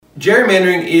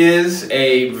Gerrymandering is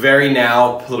a very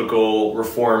now political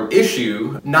reform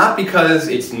issue, not because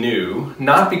it's new,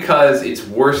 not because it's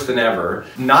worse than ever,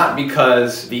 not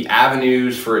because the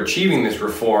avenues for achieving this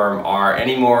reform are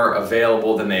any more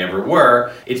available than they ever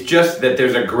were. It's just that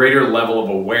there's a greater level of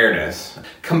awareness.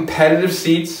 Competitive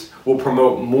seats will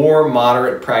promote more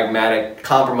moderate, pragmatic,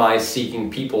 compromise-seeking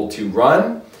people to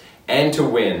run and to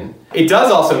win. It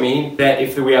does also mean that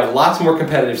if we have lots more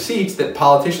competitive seats, that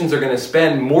politicians are going to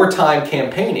spend more time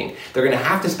campaigning. They're going to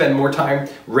have to spend more time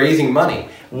raising money.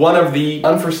 One of the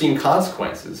unforeseen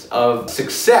consequences of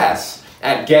success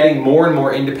at getting more and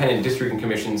more independent districting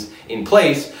commissions in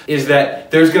place is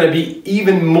that there's going to be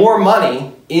even more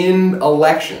money in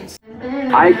elections.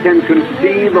 I can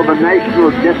conceive of a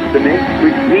national destiny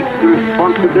which meets the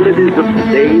responsibilities of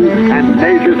today and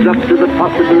measures up to the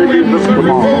possibilities of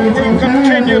tomorrow. We will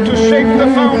continue to shape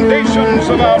the foundations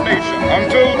of our nation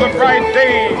until the bright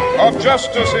day of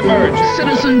justice emerges.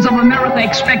 Citizens of America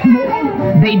expect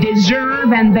more, they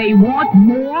deserve and they want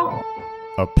more.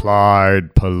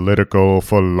 Applied Political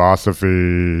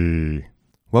Philosophy.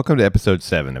 Welcome to episode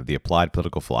 7 of the Applied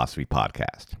Political Philosophy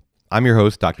podcast. I'm your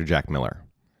host, Dr. Jack Miller.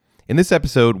 In this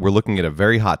episode, we're looking at a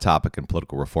very hot topic in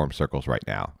political reform circles right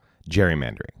now,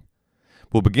 gerrymandering.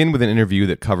 We'll begin with an interview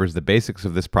that covers the basics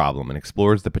of this problem and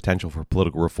explores the potential for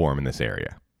political reform in this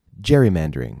area.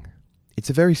 Gerrymandering. It's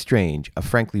a very strange, a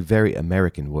frankly very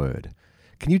American word.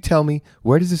 Can you tell me,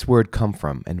 where does this word come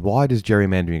from, and why does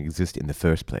gerrymandering exist in the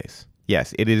first place?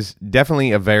 Yes, it is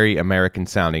definitely a very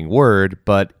American-sounding word,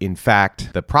 but in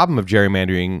fact, the problem of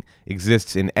gerrymandering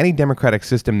exists in any democratic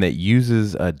system that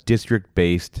uses a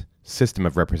district-based system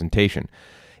of representation.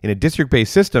 In a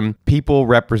district-based system, people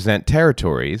represent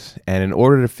territories, and in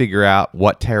order to figure out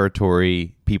what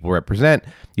territory people represent,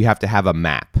 you have to have a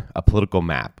map, a political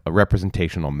map, a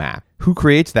representational map. Who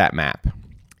creates that map?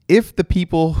 If the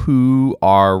people who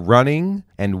are running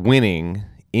and winning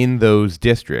in those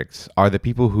districts are the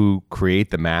people who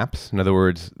create the maps, in other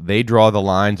words, they draw the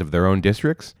lines of their own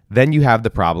districts, then you have the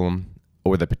problem,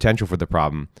 or the potential for the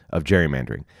problem, of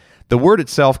gerrymandering. The word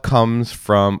itself comes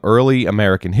from early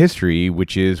American history,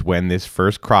 which is when this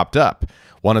first cropped up.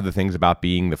 One of the things about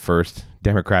being the first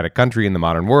democratic country in the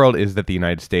modern world is that the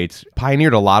United States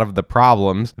pioneered a lot of the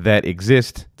problems that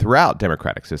exist throughout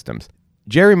democratic systems.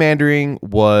 Gerrymandering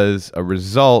was a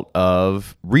result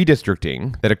of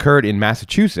redistricting that occurred in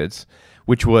Massachusetts,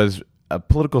 which was a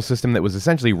political system that was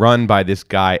essentially run by this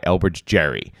guy,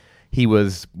 Gerry. He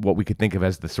was what we could think of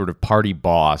as the sort of party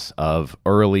boss of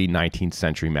early 19th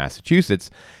century Massachusetts,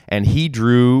 and he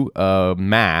drew a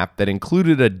map that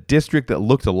included a district that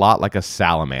looked a lot like a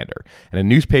salamander. And a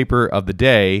newspaper of the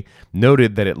day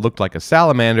noted that it looked like a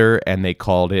salamander, and they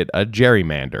called it a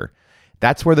gerrymander.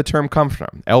 That's where the term comes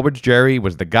from. Gerry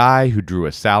was the guy who drew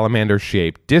a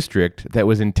salamander-shaped district that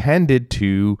was intended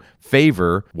to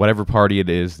favor whatever party it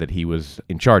is that he was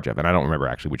in charge of. And I don't remember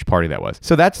actually which party that was.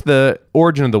 So that's the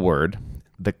origin of the word.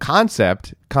 The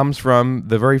concept comes from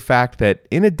the very fact that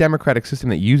in a democratic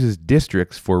system that uses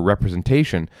districts for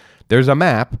representation, there's a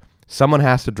map. Someone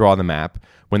has to draw the map.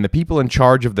 When the people in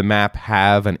charge of the map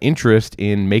have an interest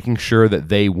in making sure that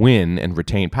they win and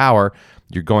retain power,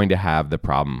 you're going to have the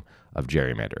problem of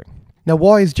gerrymandering. Now,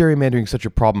 why is gerrymandering such a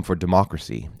problem for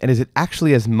democracy? And is it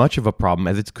actually as much of a problem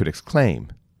as its critics claim?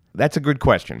 That's a good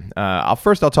question. I'll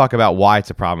talk about why it's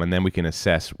a problem, and then we can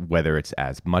assess whether it's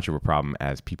as much of a problem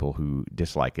as people who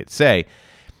dislike it say.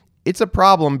 It's a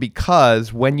problem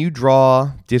because when you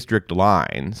draw district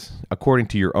lines, according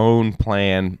to your own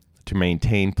plan to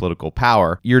maintain political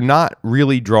power, you're not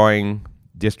really drawing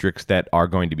districts that are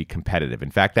going to be competitive.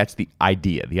 In fact, that's the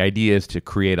idea. The idea is to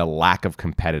create a lack of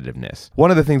competitiveness.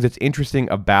 One of the things that's interesting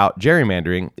about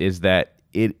gerrymandering is that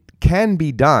it can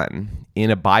be done in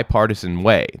a bipartisan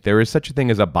way. There is such a thing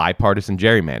as a bipartisan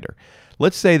gerrymander.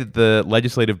 Let's say that the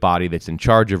legislative body that's in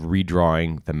charge of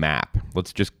redrawing the map,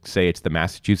 let's just say it's the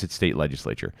Massachusetts State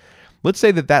Legislature. Let's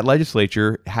say that that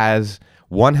legislature has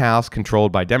one house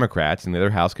controlled by Democrats and the other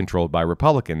house controlled by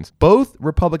Republicans. Both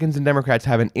Republicans and Democrats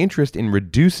have an interest in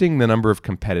reducing the number of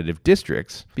competitive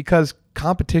districts because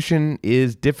competition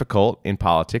is difficult in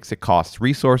politics. It costs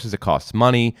resources, it costs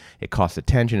money, it costs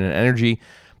attention and energy.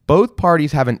 Both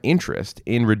parties have an interest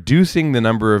in reducing the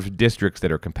number of districts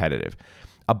that are competitive.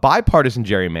 A bipartisan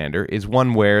gerrymander is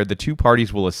one where the two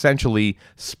parties will essentially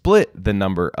split the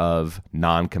number of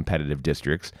non-competitive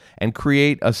districts and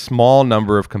create a small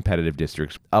number of competitive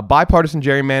districts. A bipartisan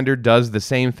gerrymander does the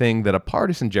same thing that a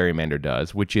partisan gerrymander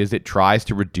does, which is it tries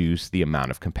to reduce the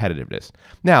amount of competitiveness.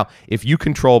 Now, if you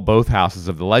control both houses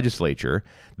of the legislature,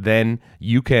 then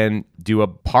you can do a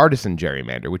partisan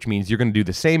gerrymander, which means you're going to do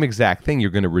the same exact thing.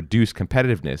 You're going to reduce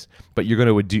competitiveness, but you're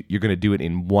going to do it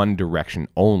in one direction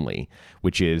only,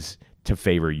 which is to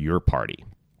favor your party.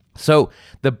 So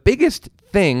the biggest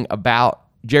thing about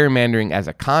gerrymandering as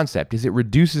a concept is it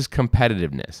reduces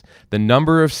competitiveness. The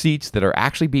number of seats that are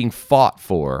actually being fought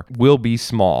for will be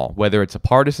small, whether it's a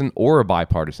partisan or a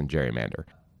bipartisan gerrymander.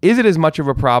 Is it as much of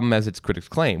a problem as its critics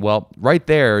claim? Well, right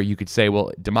there, you could say,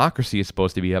 well, democracy is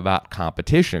supposed to be about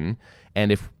competition,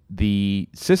 and if the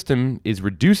system is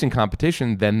reducing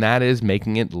competition, then that is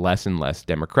making it less and less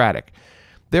democratic.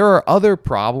 There are other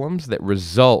problems that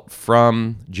result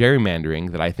from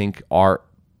gerrymandering that I think are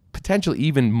potentially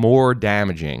even more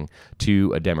damaging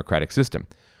to a democratic system.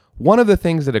 One of the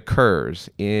things that occurs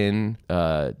in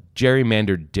a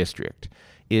gerrymandered district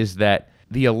is that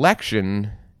the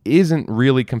election isn't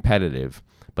really competitive,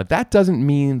 but that doesn't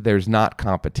mean there's not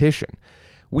competition.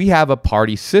 We have a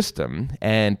party system,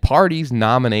 and parties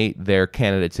nominate their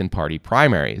candidates in party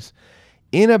primaries.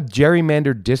 In a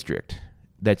gerrymandered district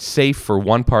that's safe for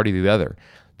one party or the other,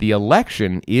 the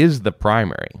election is the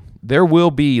primary. There will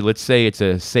be, let's say it's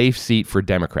a safe seat for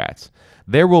Democrats.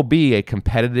 There will be a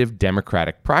competitive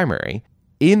Democratic primary.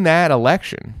 In that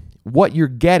election, what you're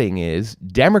getting is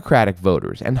Democratic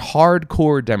voters and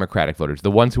hardcore Democratic voters, the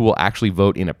ones who will actually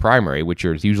vote in a primary, which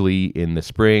is usually in the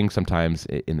spring, sometimes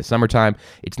in the summertime.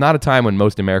 It's not a time when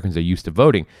most Americans are used to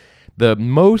voting. The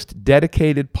most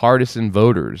dedicated partisan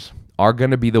voters are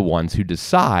going to be the ones who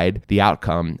decide the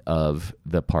outcome of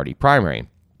the party primary.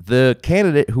 The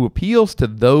candidate who appeals to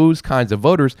those kinds of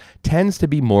voters tends to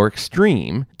be more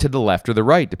extreme to the left or the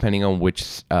right, depending on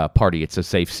which party it's a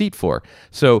safe seat for.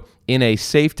 So in a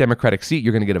safe Democratic seat,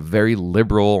 you're going to get a very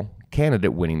liberal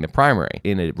candidate winning the primary.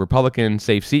 In a Republican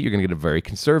safe seat, you're going to get a very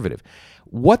conservative.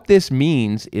 What this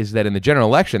means is that in the general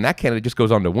election, that candidate just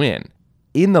goes on to win.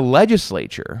 In the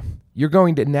legislature, you're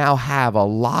going to now have a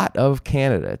lot of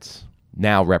candidates,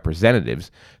 now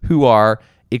representatives, who are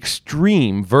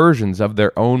extreme versions of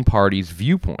their own party's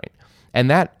viewpoint. And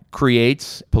that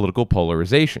creates political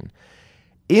polarization.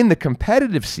 In the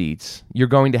competitive seats, you're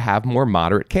going to have more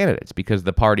moderate candidates because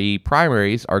the party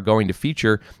primaries are going to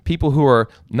feature people who are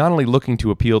not only looking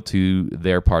to appeal to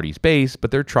their party's base,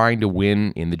 but they're trying to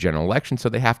win in the general election. So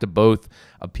they have to both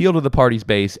appeal to the party's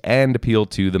base and appeal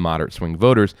to the moderate swing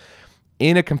voters.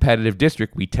 In a competitive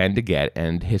district, we tend to get,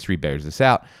 and history bears this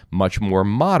out, much more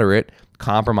moderate,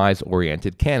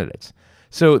 compromise-oriented candidates.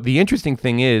 So the interesting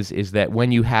thing is that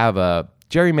when you have a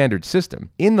gerrymandered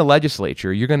system, in the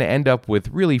legislature, you're going to end up with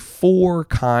really four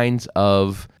kinds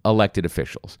of elected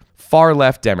officials.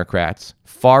 Far-left Democrats,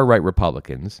 far-right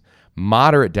Republicans,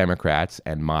 moderate Democrats,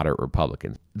 and moderate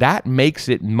Republicans. That makes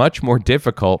it much more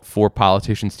difficult for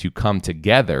politicians to come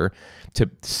together to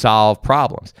solve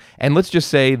problems. And let's just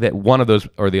say that one of those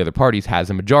or the other parties has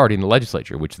a majority in the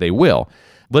legislature, which they will.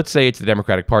 Let's say it's the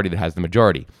Democratic Party that has the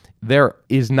majority. There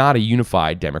is not a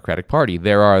unified Democratic Party.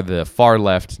 There are the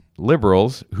far-left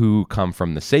liberals who come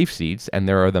from the safe seats, and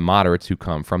there are the moderates who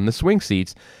come from the swing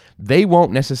seats. They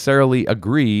won't necessarily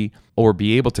agree or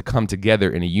be able to come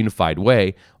together in a unified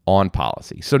way on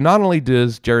policy. So not only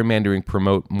does gerrymandering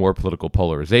promote more political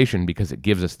polarization because it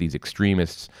gives us these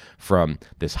extremists from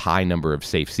this high number of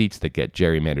safe seats that get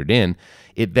gerrymandered in,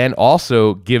 it then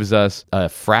also gives us a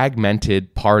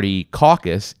fragmented party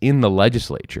caucus in the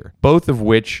legislature, both of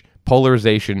which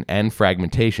polarization and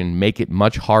fragmentation make it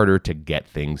much harder to get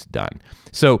things done.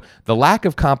 So the lack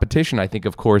of competition, I think,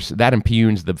 of course, that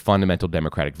impugns the fundamental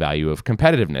democratic value of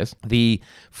competitiveness. The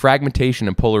fragmentation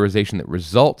and polarization that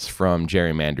results from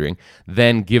gerrymandering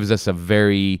then gives us a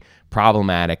very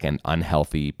problematic and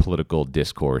unhealthy political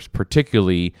discourse,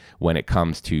 particularly when it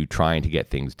comes to trying to get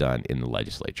things done in the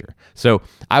legislature. So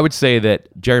I would say that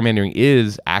gerrymandering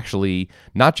is actually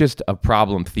not just a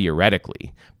problem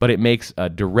theoretically, but it makes a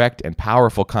direct and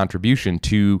powerful contribution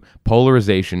to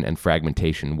polarization and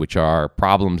fragmentation, which are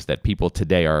problems that people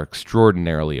today are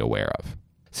extraordinarily aware of.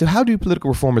 So how do political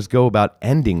reformers go about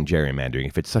ending gerrymandering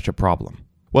if it's such a problem?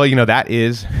 Well,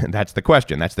 that's the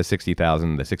question. That's the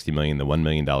 $60,000, the $60 million, the $1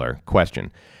 million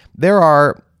question. There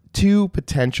are two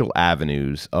potential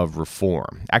avenues of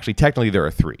reform. Actually, technically, there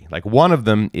are three. Like, one of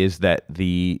them is that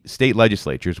the state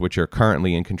legislatures, which are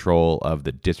currently in control of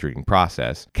the districting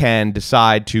process, can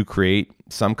decide to create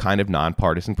some kind of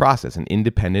nonpartisan process, an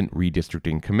independent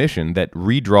redistricting commission that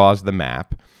redraws the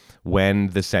map when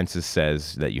the census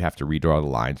says that you have to redraw the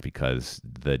lines because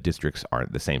the districts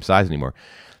aren't the same size anymore.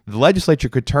 The legislature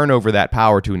could turn over that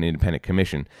power to an independent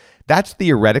commission. That's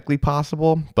theoretically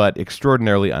possible, but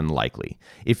extraordinarily unlikely.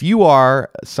 If you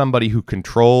are somebody who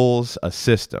controls a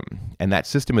system and that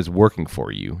system is working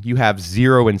for you, you have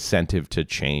zero incentive to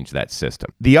change that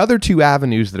system. The other two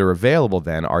avenues that are available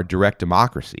then are direct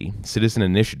democracy, citizen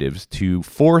initiatives to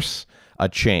force a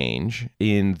change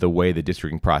in the way the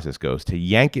districting process goes, to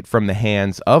yank it from the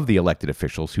hands of the elected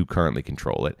officials who currently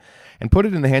control it and put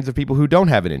it in the hands of people who don't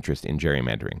have an interest in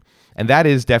gerrymandering. And that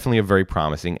is definitely a very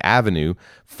promising avenue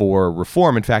for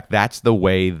reform. In fact, that's the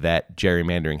way that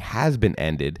gerrymandering has been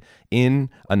ended in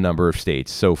a number of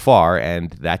states so far,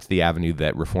 and that's the avenue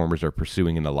that reformers are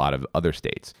pursuing in a lot of other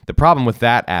states. The problem with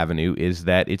that avenue is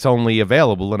that it's only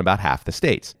available in about half the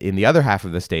states. In the other half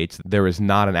of the states, there is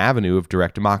not an avenue of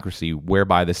direct democracy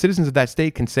whereby the citizens of that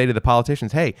state can say to the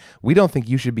politicians, hey, we don't think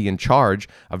you should be in charge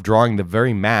of drawing the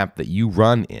very map that you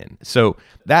run in. So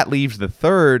that leaves the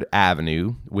third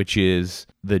avenue, which is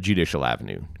the judicial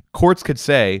avenue. Courts could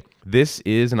say, this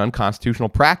is an unconstitutional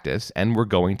practice, and we're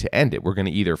going to end it. We're going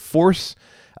to either force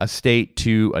a state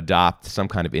to adopt some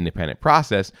kind of independent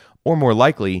process, or more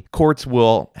likely, courts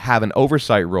will have an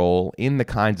oversight role in the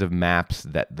kinds of maps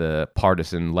that the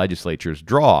partisan legislatures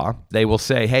draw. They will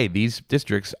say, hey, these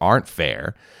districts aren't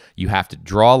fair. You have to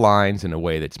draw lines in a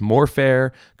way that's more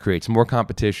fair, creates more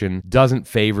competition, doesn't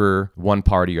favor one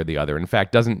party or the other. In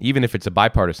fact, doesn't, even if it's a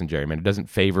bipartisan gerrymander, doesn't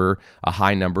favor a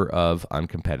high number of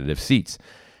uncompetitive seats.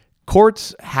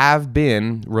 Courts have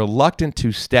been reluctant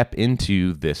to step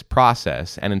into this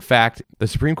process, and in fact, the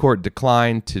Supreme Court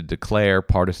declined to declare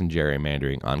partisan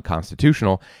gerrymandering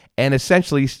unconstitutional and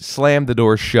essentially slammed the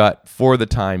door shut for the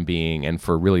time being and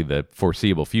for really the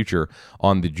foreseeable future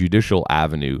on the judicial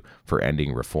avenue for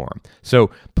ending reform. So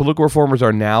political reformers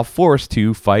are now forced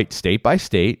to fight state by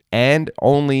state, and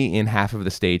only in half of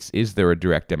the states is there a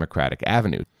direct democratic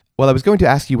avenue. Well, I was going to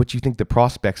ask you what you think the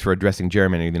prospects for addressing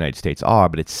gerrymandering in the United States are,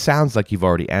 but it sounds like you've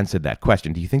already answered that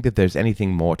question. Do you think that there's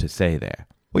anything more to say there?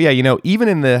 Well, yeah, even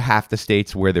in the half the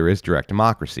states where there is direct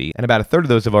democracy, and about a third of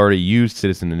those have already used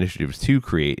citizen initiatives to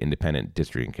create independent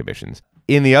districting commissions.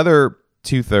 In the other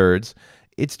two-thirds,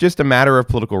 it's just a matter of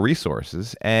political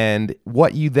resources and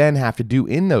what you then have to do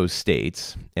in those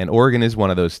states. And Oregon is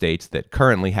one of those states that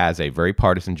currently has a very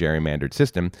partisan gerrymandered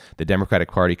system. The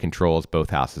Democratic Party controls both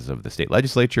houses of the state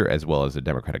legislature as well as a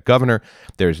Democratic governor.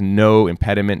 There's no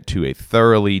impediment to a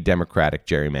thoroughly Democratic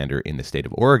gerrymander in the state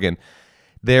of Oregon.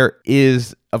 There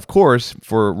is, of course,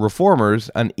 for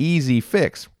reformers, an easy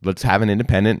fix. Let's have an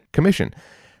independent commission.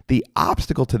 The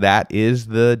obstacle to that is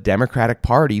the Democratic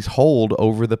Party's hold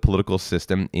over the political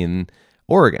system in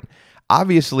Oregon.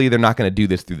 Obviously, they're not going to do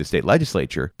this through the state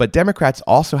legislature, but Democrats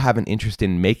also have an interest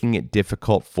in making it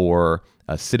difficult for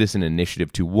a citizen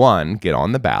initiative to, one, get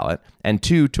on the ballot, and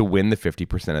two, to win the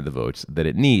 50% of the votes that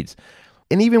it needs.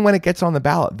 And even when it gets on the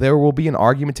ballot, there will be an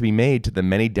argument to be made to the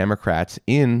many Democrats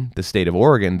in the state of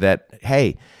Oregon that,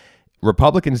 hey,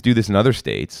 Republicans do this in other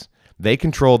states. They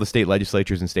control the state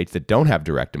legislatures in states that don't have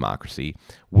direct democracy.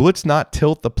 Will it not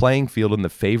tilt the playing field in the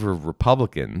favor of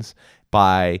Republicans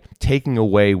by taking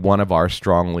away one of our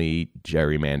strongly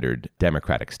gerrymandered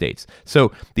Democratic states?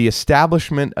 So the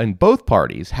establishment in both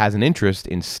parties has an interest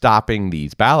in stopping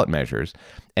these ballot measures.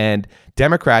 And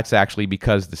Democrats actually,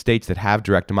 because the states that have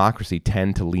direct democracy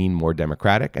tend to lean more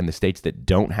Democratic and the states that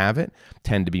don't have it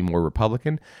tend to be more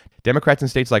Republican, Democrats in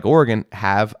states like Oregon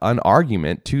have an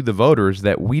argument to the voters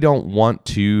that we don't want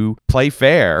to play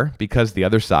fair because the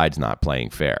other side's not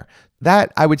playing fair.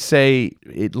 That, I would say,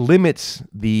 it limits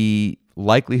the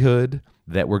likelihood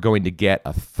that we're going to get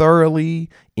a thoroughly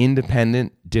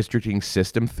independent districting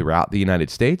system throughout the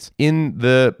United States. In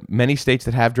the many states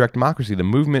that have direct democracy, the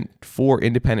movement for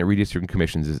independent redistricting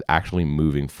commissions is actually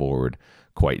moving forward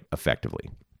quite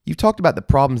effectively. You've talked about the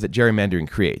problems that gerrymandering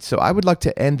creates, so I would like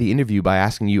to end the interview by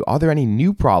asking you, are there any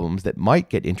new problems that might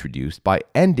get introduced by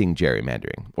ending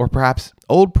gerrymandering, or perhaps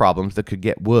old problems that could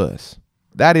get worse?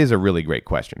 That is a really great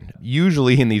question.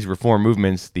 Usually in these reform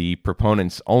movements, the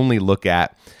proponents only look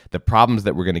at the problems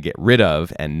that we're going to get rid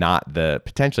of and not the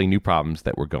potentially new problems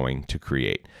that we're going to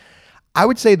create. I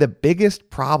would say the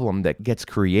biggest problem that gets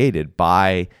created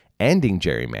by ending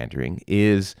gerrymandering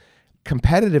is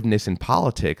competitiveness in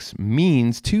politics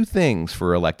means two things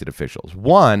for elected officials.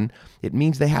 One, it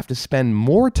means they have to spend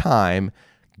more time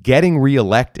getting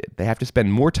reelected. They have to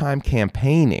spend more time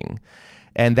campaigning.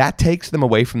 And that takes them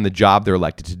away from the job they're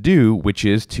elected to do, which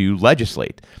is to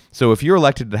legislate. So if you're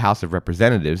elected to the House of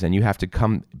Representatives and you have to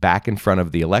come back in front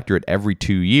of the electorate every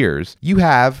 2 years, you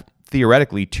have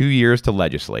theoretically 2 years to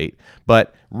legislate.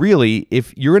 But really,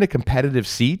 if you're in a competitive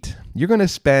seat, you're going to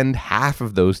spend half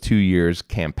of those 2 years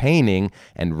campaigning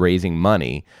and raising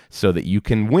money so that you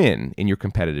can win in your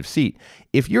competitive seat.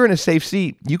 If you're in a safe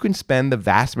seat, you can spend the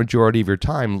vast majority of your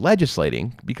time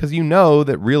legislating because you know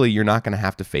that really you're not going to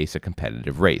have to face a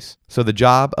competitive race. So the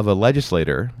job of a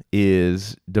legislator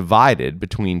is divided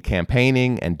between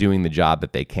campaigning and doing the job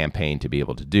that they campaign to be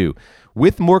able to do.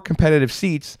 With more competitive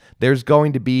seats, there's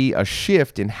going to be a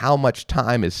shift in how much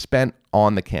time is spent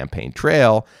on the campaign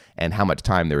trail and how much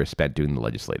time there is spent doing the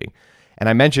legislating. And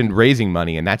I mentioned raising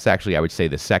money, and that's actually, I would say,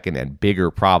 the second and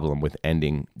bigger problem with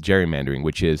ending gerrymandering,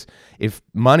 which is if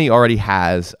money already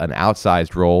has an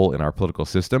outsized role in our political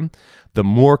system, the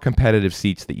more competitive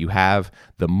seats that you have,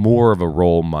 the more of a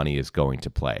role money is going to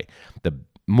play. The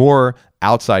more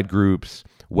outside groups,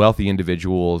 wealthy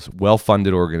individuals,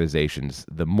 well-funded organizations,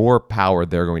 the more power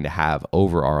they're going to have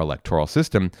over our electoral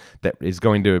system that is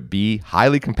going to be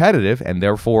highly competitive and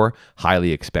therefore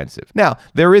highly expensive. Now,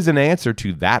 there is an answer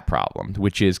to that problem,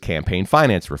 which is campaign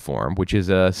finance reform, which is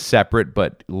a separate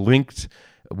but linked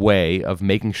way of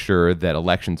making sure that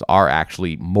elections are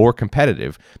actually more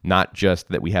competitive, not just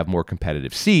that we have more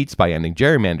competitive seats by ending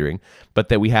gerrymandering, but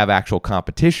that we have actual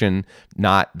competition,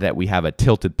 not that we have a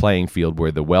tilted playing field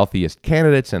where the wealthiest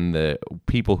candidates and the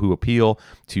people who appeal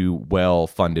to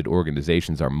well-funded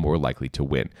organizations are more likely to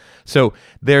win. So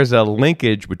there's a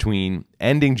linkage between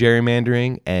ending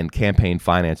gerrymandering and campaign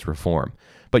finance reform.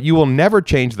 But you will never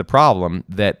change the problem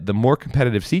that the more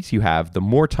competitive seats you have, the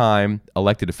more time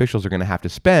elected officials are going to have to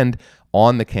spend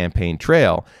on the campaign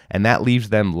trail, and that leaves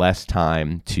them less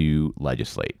time to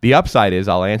legislate. The upside is,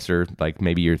 I'll answer, like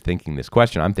maybe you're thinking this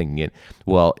question, I'm thinking it,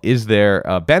 well, is there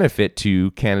a benefit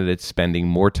to candidates spending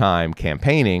more time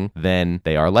campaigning than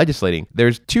they are legislating?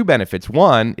 There's two benefits.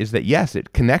 One is that, yes,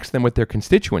 it connects them with their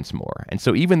constituents more. And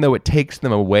so even though it takes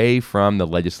them away from the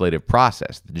legislative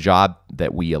process, the job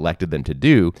that we elected them to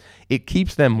do, it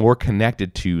keeps them more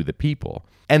connected to the people.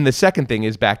 And the second thing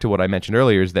is back to what I mentioned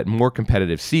earlier, is that more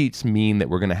competitive seats mean that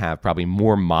we're going to have probably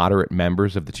more moderate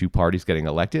members of the two parties getting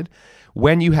elected.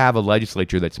 When you have a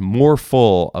legislature that's more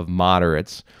full of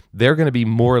moderates, they're going to be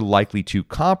more likely to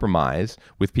compromise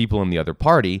with people in the other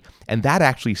party, and that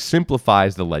actually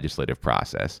simplifies the legislative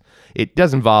process. It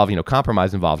does involve,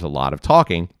 compromise involves a lot of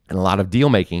talking and a lot of deal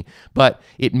making, but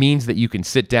it means that you can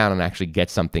sit down and actually get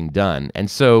something done. And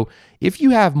so if you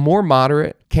have more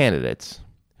moderate candidates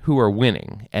who are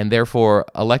winning, and therefore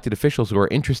elected officials who are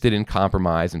interested in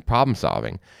compromise and problem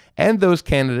solving, and those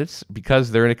candidates,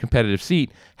 because they're in a competitive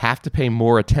seat, have to pay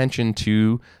more attention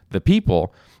to the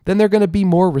people, then they're going to be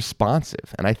more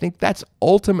responsive. And I think that's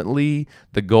ultimately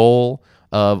the goal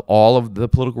of all of the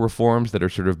political reforms that are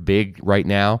sort of big right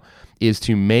now, is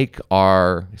to make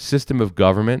our system of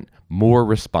government more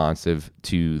responsive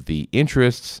to the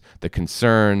interests, the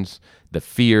concerns, the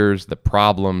fears, the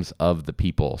problems of the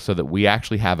people, so that we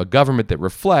actually have a government that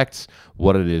reflects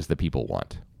what it is that people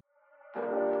want.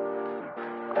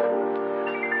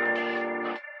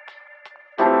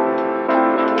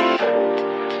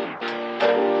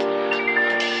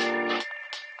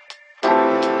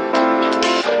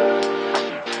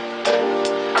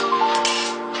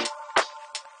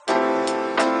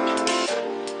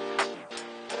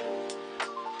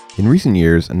 In recent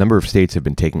years, a number of states have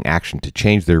been taking action to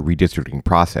change their redistricting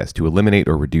process to eliminate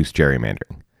or reduce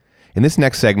gerrymandering. In this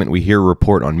next segment, we hear a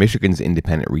report on Michigan's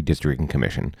Independent Redistricting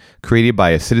Commission, created by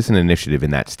a citizen initiative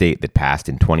in that state that passed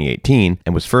in 2018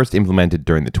 and was first implemented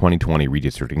during the 2020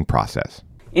 redistricting process.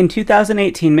 In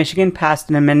 2018, Michigan passed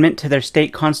an amendment to their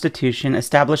state constitution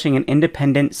establishing an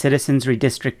independent Citizens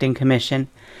Redistricting Commission.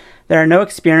 There are no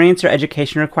experience or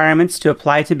education requirements to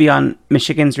apply to be on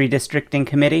Michigan's redistricting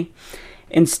committee.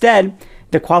 Instead,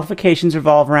 the qualifications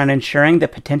revolve around ensuring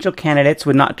that potential candidates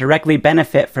would not directly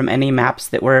benefit from any maps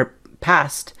that were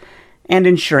passed, and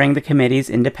ensuring the committee's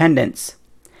independence.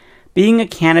 Being a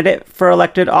candidate for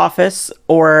elected office,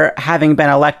 or having been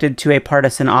elected to a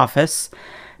partisan office,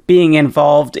 being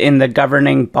involved in the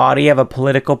governing body of a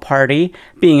political party,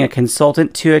 being a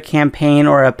consultant to a campaign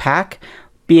or a PAC,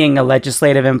 being a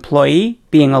legislative employee,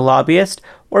 being a lobbyist,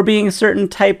 or being certain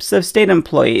types of state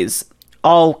employees,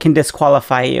 all can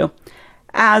disqualify you,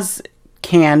 as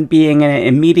can being an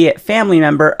immediate family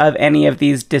member of any of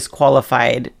these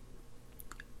disqualified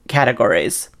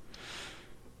categories.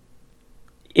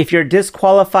 If you're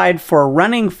disqualified for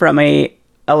running from a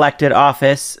elected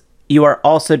office, you are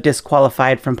also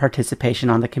disqualified from participation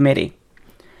on the committee.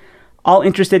 All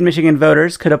interested Michigan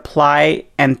voters could apply,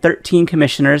 and 13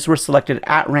 commissioners were selected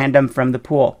at random from the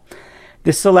pool.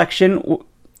 This selection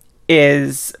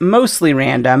is mostly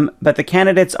random, but the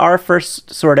candidates are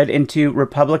first sorted into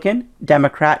Republican,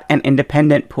 Democrat, and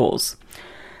Independent pools.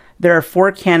 There are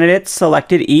 4 candidates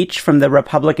selected each from the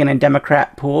Republican and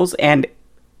Democrat pools, and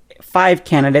 5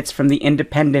 candidates from the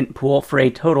Independent pool for a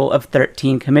total of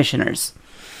 13 commissioners.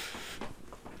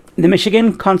 The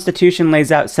Michigan Constitution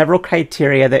lays out several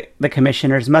criteria that the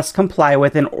commissioners must comply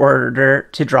with in order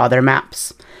to draw their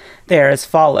maps. They are as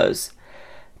follows.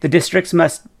 The districts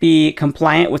must be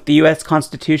compliant with the U.S.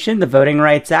 Constitution, the Voting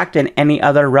Rights Act, and any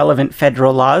other relevant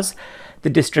federal laws. The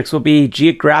districts will be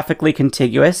geographically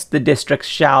contiguous. The districts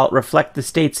shall reflect the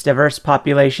state's diverse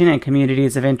population and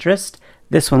communities of interest.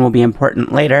 This one will be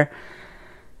important later.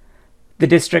 The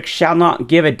districts shall not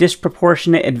give a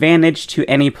disproportionate advantage to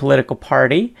any political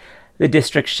party. The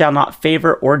districts shall not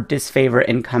favor or disfavor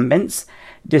incumbents.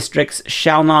 The districts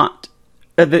shall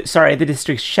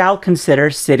consider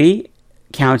city,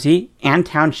 county, and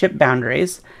township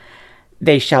boundaries.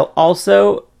 They shall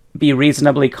also be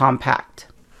reasonably compact.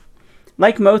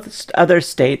 Like most other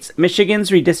states, Michigan's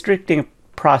redistricting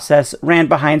process ran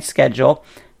behind schedule,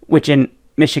 which in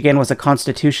Michigan was a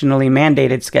constitutionally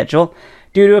mandated schedule,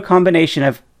 due to a combination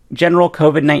of general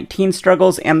COVID-19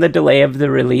 struggles and the delay of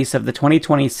the release of the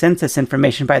 2020 census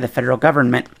information by the federal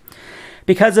government.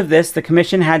 Because of this, the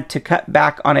commission had to cut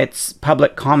back on its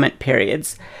public comment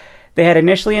periods. They had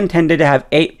initially intended to have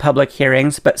 8 public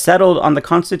hearings, but settled on the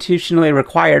constitutionally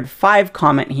required 5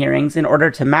 comment hearings in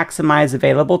order to maximize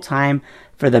available time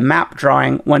for the map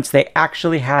drawing once they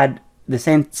actually had the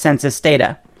census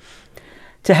data.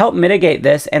 To help mitigate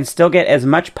this and still get as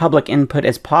much public input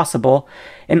as possible,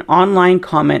 an online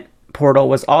comment portal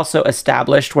was also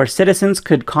established where citizens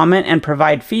could comment and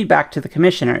provide feedback to the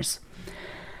commissioners.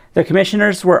 The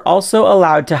commissioners were also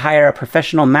allowed to hire a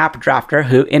professional map drafter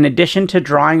who, in addition to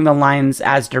drawing the lines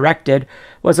as directed,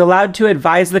 was allowed to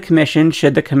advise the commission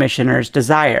should the commissioners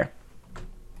desire.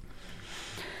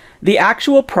 The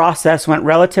actual process went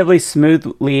relatively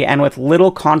smoothly and with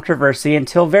little controversy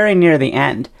until very near the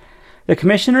end. The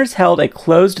commissioners held a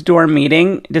closed-door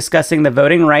meeting discussing the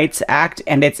Voting Rights Act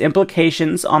and its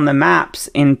implications on the maps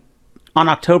on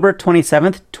October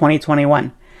 27,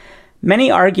 2021.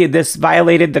 Many argued this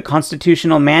violated the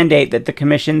constitutional mandate that the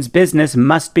commission's business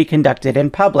must be conducted in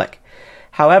public.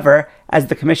 However, as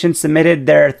the commission submitted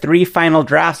their 3 final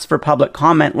drafts for public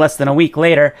comment less than a week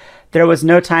later, there was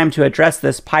no time to address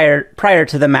this prior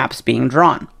to the maps being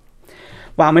drawn.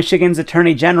 While Michigan's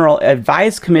Attorney General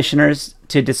advised commissioners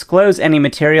to disclose any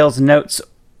materials, notes,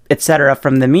 etc.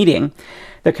 from the meeting,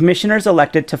 the commissioners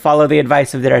elected to follow the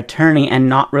advice of their attorney and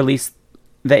not release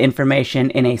the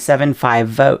information in a 7-5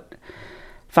 vote.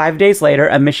 5 days later,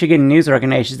 a Michigan news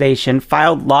organization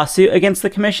filed lawsuit against the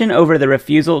commission over the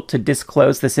refusal to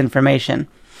disclose this information.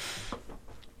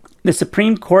 The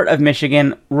Supreme Court of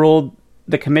Michigan ruled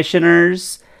the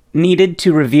commissioners needed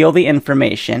to reveal the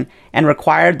information and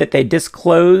required that they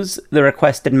disclose the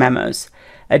requested memos.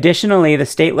 Additionally, the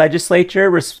state legislature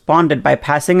responded by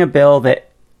passing a bill that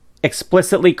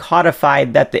explicitly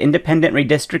codified that the Independent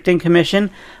Redistricting Commission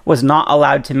was not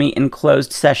allowed to meet in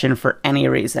closed session for any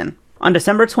reason. On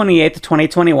December 28,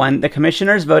 2021, the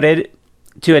commissioners voted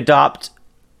to adopt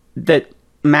the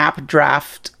map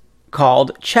draft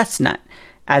called Chestnut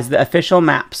as the official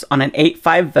maps on an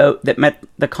 8-5 vote that met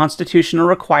the constitutional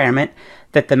requirement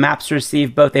that the maps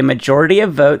receive both a majority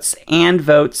of votes and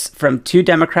votes from 2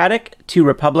 Democratic, 2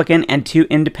 Republican, and 2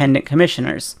 Independent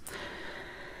commissioners.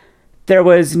 There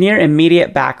was near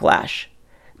immediate backlash.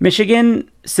 Michigan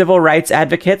civil rights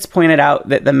advocates pointed out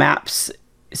that the maps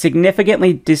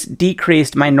significantly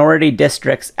decreased minority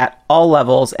districts at all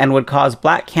levels and would cause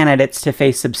Black candidates to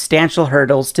face substantial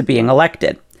hurdles to being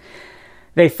elected.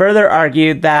 They further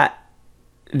argued that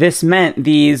this meant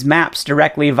these maps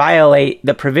directly violate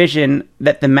the provision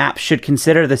that the maps should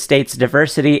consider the state's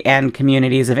diversity and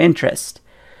communities of interest.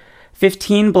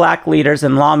 15 Black leaders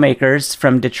and lawmakers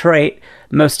from Detroit,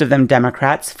 most of them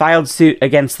Democrats, filed suit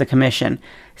against the commission.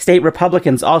 State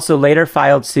Republicans also later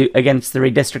filed suit against the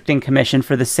Redistricting Commission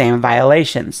for the same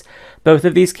violations. Both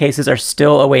of these cases are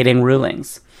still awaiting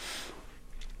rulings.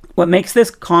 What makes this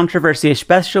controversy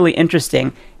especially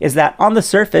interesting is that on the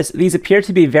surface, these appear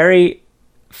to be very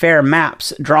fair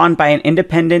maps drawn by an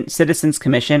independent citizens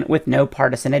commission with no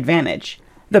partisan advantage.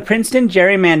 The Princeton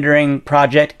Gerrymandering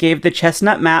Project gave the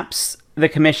Chestnut maps the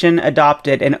commission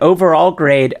adopted an overall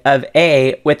grade of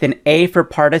A, with an A for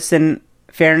partisan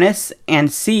fairness and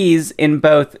C's in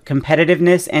both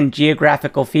competitiveness and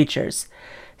geographical features.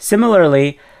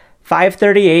 Similarly,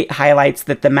 538 highlights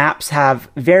that the maps have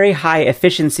very high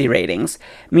efficiency ratings,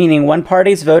 meaning one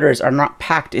party's voters are not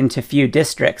packed into few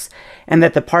districts, and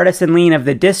that the partisan lean of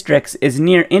the districts is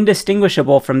near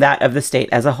indistinguishable from that of the state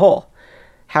as a whole.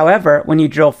 However, when you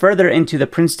drill further into the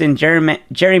Princeton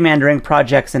Gerrymandering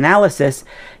Project's analysis,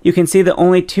 you can see that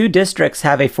only 2 districts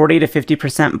have a 40 to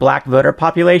 50% black voter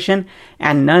population,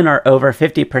 and none are over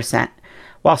 50%.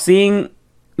 While seeing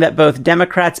that both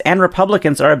Democrats and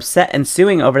Republicans are upset and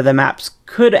suing over the maps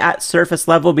could at surface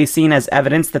level be seen as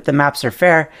evidence that the maps are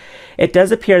fair, it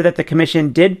does appear that the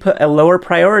commission did put a lower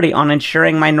priority on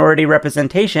ensuring minority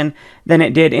representation than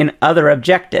it did in other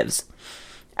objectives.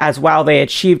 As while they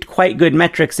achieved quite good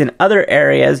metrics in other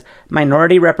areas,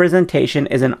 minority representation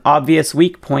is an obvious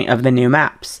weak point of the new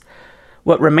maps.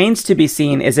 What remains to be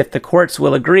seen is if the courts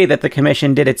will agree that the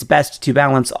commission did its best to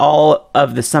balance all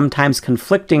of the sometimes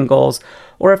conflicting goals,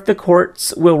 or if the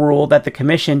courts will rule that the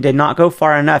commission did not go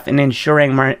far enough in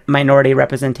ensuring minority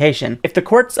representation. If the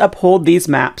courts uphold these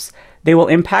maps, they will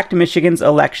impact Michigan's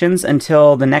elections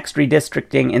until the next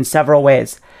redistricting in several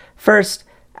ways. First,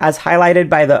 as highlighted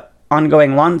by the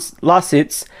ongoing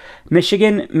lawsuits,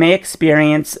 Michigan may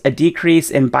experience a decrease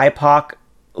in BIPOC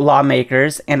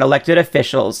lawmakers and elected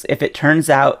officials if it turns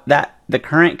out that the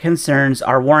current concerns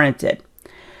are warranted.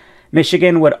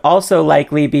 Michigan would also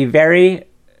likely be very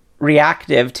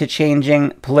reactive to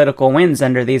changing political winds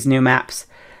under these new maps.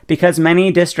 Because many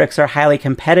districts are highly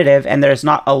competitive and there's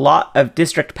not a lot of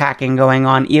district packing going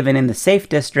on even in the safe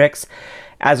districts,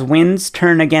 as winds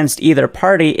turn against either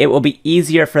party, it will be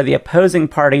easier for the opposing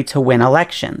party to win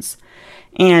elections.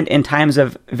 And in times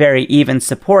of very even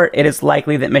support, it is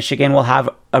likely that Michigan will have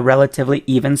a relatively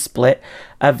even split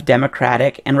of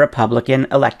Democratic and Republican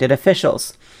elected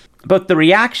officials. Both the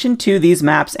reaction to these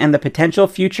maps and the potential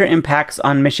future impacts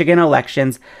on Michigan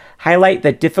elections highlight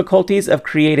the difficulties of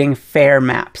creating fair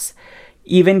maps,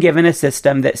 even given a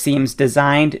system that seems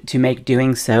designed to make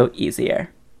doing so easier.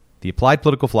 The Applied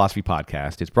Political Philosophy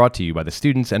Podcast is brought to you by the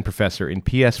students and professor in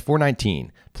PS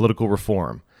 419, Political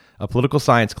Reform, a political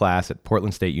science class at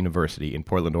Portland State University in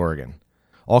Portland, Oregon.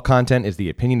 All content is the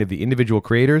opinion of the individual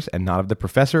creators and not of the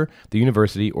professor, the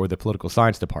university, or the political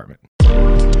science department.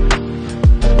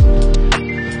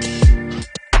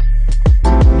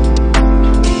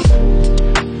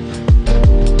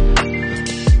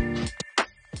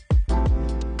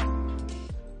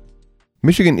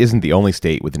 Michigan isn't the only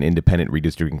state with an independent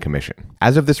redistricting commission.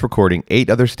 As of this recording, 8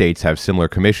 other states have similar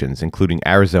commissions, including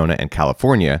Arizona and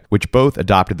California, which both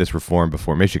adopted this reform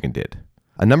before Michigan did.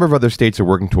 A number of other states are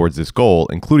working towards this goal,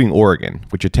 including Oregon,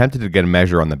 which attempted to get a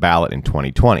measure on the ballot in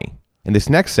 2020. In this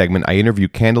next segment, I interview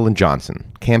Candlin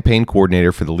Johnson, campaign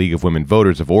coordinator for the League of Women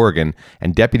Voters of Oregon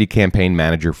and deputy campaign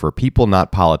manager for People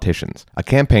Not Politicians, a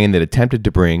campaign that attempted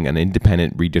to bring an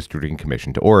independent redistricting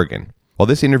commission to Oregon. While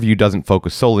this interview doesn't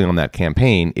focus solely on that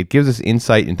campaign, it gives us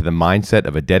insight into the mindset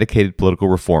of a dedicated political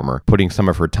reformer putting some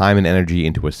of her time and energy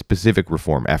into a specific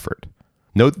reform effort.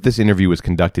 Note that this interview was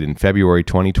conducted in February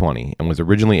 2020 and was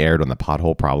originally aired on the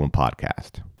Pothole Problem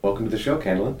podcast. Welcome to the show,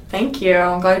 Candlin. Thank you.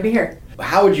 I'm glad to be here.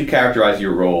 How would you characterize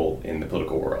your role in the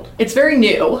political world? It's very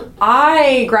new.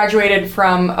 I graduated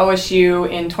from OSU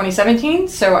in 2017,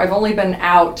 so I've only been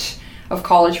out of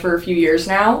college for a few years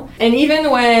now. And even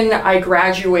when I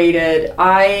graduated,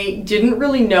 I didn't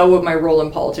really know what my role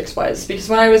in politics was, because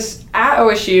when I was at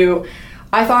OSU,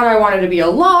 I thought I wanted to be a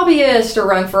lobbyist or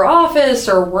run for office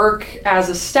or work as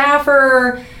a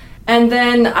staffer. And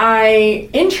then I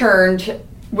interned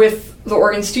with the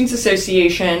Oregon Students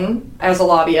Association as a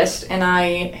lobbyist, and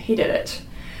I hated it.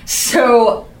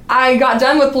 So I got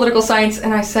done with political science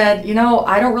and I said,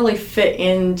 I don't really fit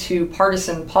into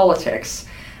partisan politics.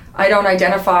 I don't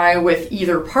identify with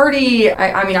either party.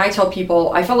 I tell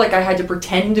people I felt like I had to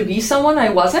pretend to be someone I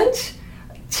wasn't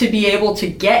to be able to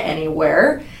get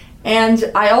anywhere.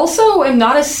 And I also am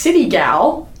not a city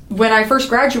gal. When I first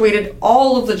graduated,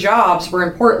 all of the jobs were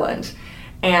in Portland.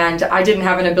 And I didn't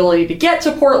have an ability to get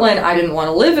to Portland. I didn't want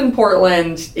to live in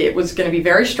Portland. It was going to be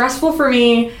very stressful for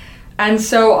me. And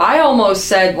so I almost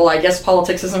said, well, I guess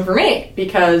politics isn't for me,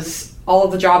 because all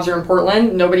of the jobs are in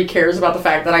Portland. Nobody cares about the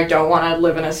fact that I don't want to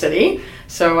live in a city.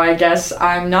 So I guess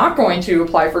I'm not going to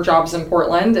apply for jobs in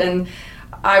Portland. And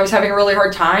I was having a really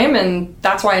hard time, and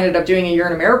that's why I ended up doing a year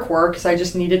in AmeriCorps, because I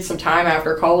just needed some time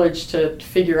after college to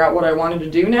figure out what I wanted to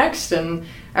do next. And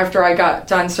after I got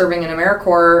done serving in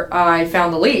AmeriCorps, I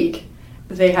found the League.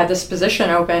 They had this position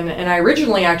open, and I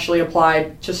originally actually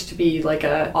applied just to be like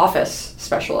an office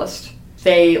specialist.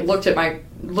 They looked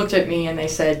at me and they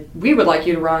said, we would like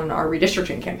you to run our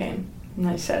redistricting campaign. And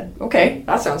I said, okay,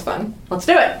 that sounds fun. Let's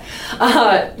do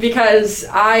it. Because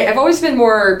I've always been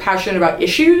more passionate about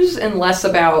issues and less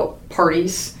about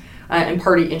parties and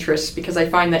party interests, because I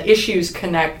find that issues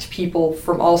connect people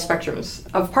from all spectrums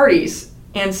of parties.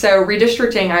 And so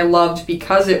redistricting I loved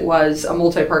because it was a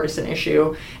multipartisan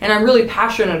issue, and I'm really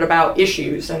passionate about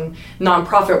issues and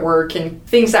nonprofit work and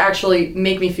things that actually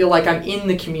make me feel like I'm in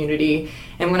the community.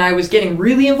 And when I was getting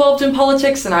really involved in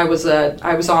politics, and I was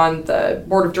on the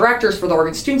board of directors for the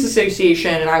Oregon Students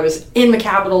Association, and I was in the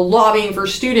Capitol lobbying for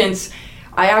students,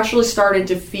 I actually started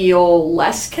to feel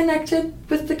less connected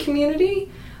with the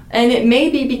community. And it may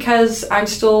be because I'm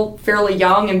still fairly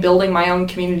young and building my own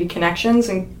community connections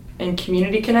and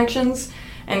community connections.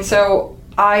 And so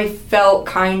I felt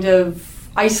kind of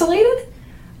isolated.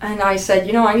 And I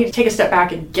said, I need to take a step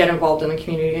back and get involved in the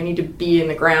community. I need to be in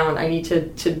the ground. I need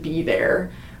to be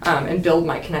there and build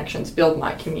my connections, build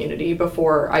my community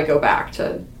before I go back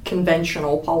to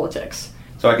conventional politics.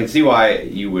 So I can see why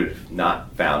you would have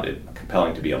not found it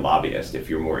compelling to be a lobbyist if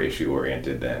you're more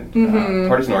issue-oriented than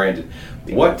partisan-oriented.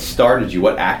 What started you,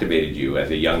 what activated you as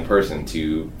a young person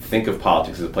to think of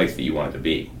politics as a place that you wanted to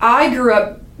be? I grew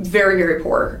up very, very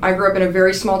poor. I grew up in a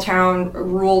very small town, a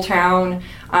rural town.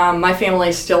 My family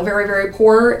is still very, very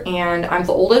poor, and I'm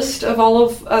the oldest of all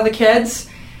of the kids.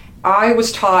 I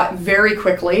was taught very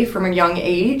quickly from a young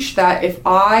age that if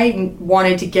I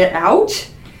wanted to get out,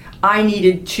 I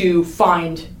needed to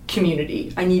find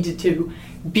community. I needed to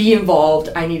be involved.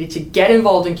 I needed to get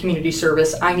involved in community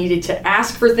service. I needed to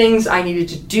ask for things. I needed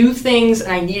to do things.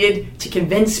 And I needed to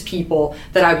convince people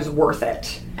that I was worth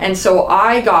it. And so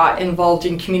I got involved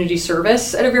in community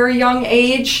service at a very young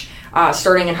age,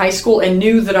 starting in high school, and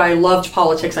knew that I loved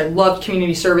politics. I loved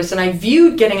community service. And I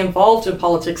viewed getting involved in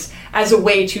politics as a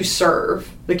way to serve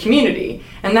the community.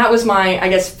 And that was my,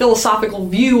 philosophical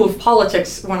view of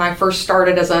politics when I first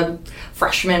started as a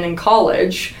freshman in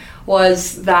college,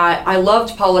 was that I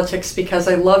loved politics because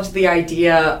I loved the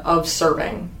idea of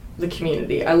serving the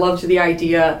community. I loved the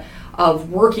idea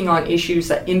of working on issues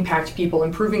that impact people,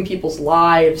 improving people's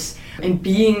lives, and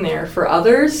being there for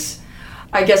others.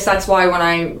 I guess that's why when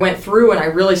I went through and I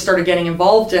really started getting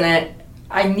involved in it,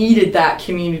 I needed that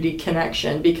community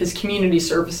connection, because community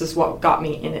service is what got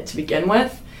me in it to begin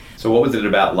with. So what was it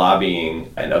about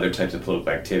lobbying and other types of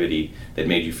political activity that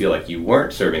made you feel like you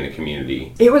weren't serving the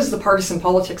community? It was the partisan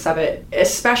politics of it,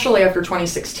 especially after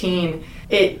 2016.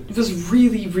 It was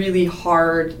really, really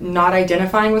hard not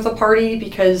identifying with a party,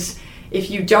 because if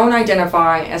you don't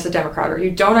identify as a Democrat or you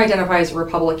don't identify as a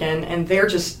Republican, and they're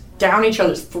just down each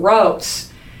other's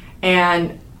throats,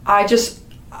 and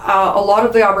a lot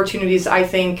of the opportunities, I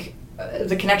think,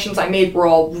 the connections I made were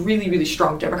all really, really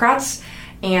strong Democrats.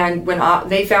 And when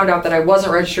they found out that I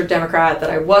wasn't a registered Democrat, that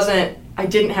I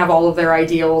didn't have all of their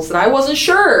ideals, that I wasn't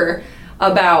sure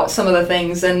about some of the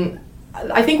things. And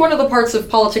I think one of the parts of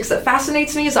politics that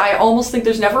fascinates me is I almost think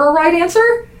there's never a right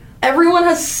answer. Everyone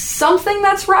has something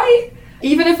that's right.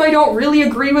 Even if I don't really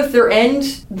agree with their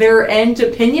end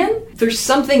opinion, there's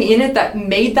something in it that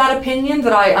made that opinion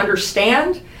that I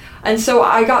understand. And so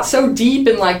I got so deep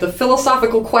in the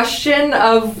philosophical question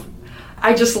of,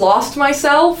 I just lost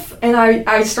myself, and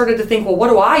I started to think, well, what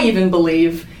do I even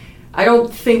believe? I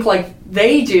don't think like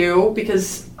they do,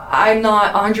 because I'm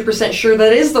not 100% sure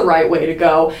that is the right way to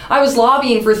go. I was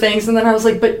lobbying for things, and then I was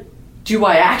like, but do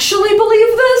I actually believe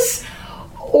this?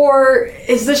 Or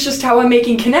is this just how I'm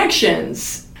making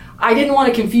connections? I didn't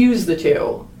want to confuse the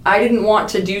two. I didn't want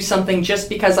to do something just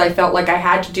because I felt like I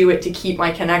had to do it to keep my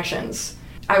connections.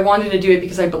 I wanted to do it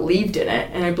because I believed in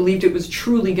it, and I believed it was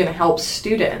truly going to help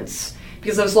students,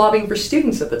 because I was lobbying for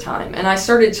students at the time, and I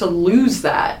started to lose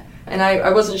that. And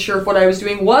I wasn't sure if what I was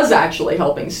doing was actually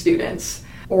helping students,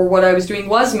 or what I was doing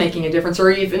was making a difference,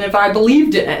 or even if I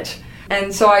believed in it.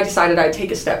 And so I decided I'd take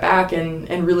a step back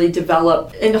and really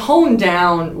develop and hone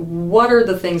down what are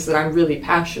the things that I'm really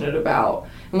passionate about,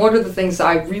 and what are the things that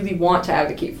I really want to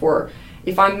advocate for.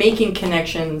 If I'm making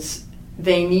connections,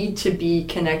 they need to be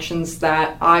connections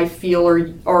that I feel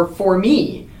are for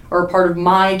me, or a part of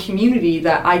my community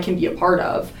that I can be a part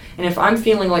of. And if I'm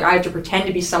feeling like I have to pretend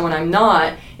to be someone I'm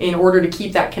not in order to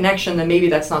keep that connection, then maybe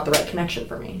that's not the right connection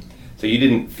for me. So you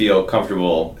didn't feel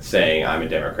comfortable saying I'm a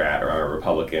Democrat or I'm a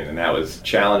Republican, and that was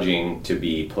challenging to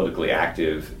be politically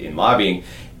active in lobbying.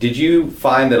 Did you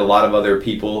find that a lot of other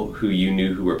people who you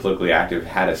knew who were politically active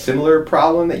had a similar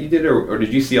problem that you did, or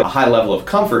did you see a high level of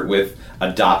comfort with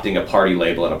adopting a party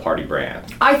label and a party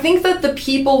brand? I think that the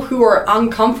people who are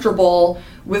uncomfortable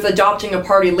with adopting a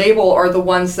party label are the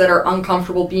ones that are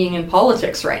uncomfortable being in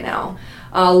politics right now.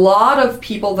 A lot of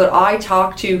people that I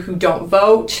talk to who don't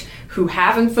vote, who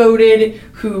haven't voted,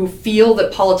 who feel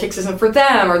that politics isn't for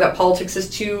them, or that politics is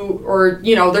too, or,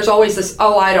 there's always this,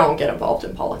 oh, I don't get involved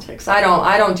in politics. I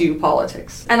don't do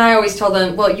politics. And I always tell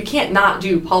them, well, you can't not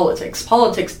do politics.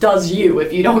 Politics does you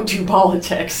if you don't do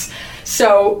politics.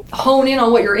 So hone in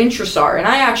on what your interests are. And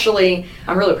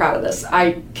I'm really proud of this.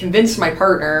 I convinced my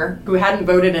partner, who hadn't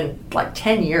voted in like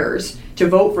 10 years, to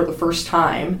vote for the first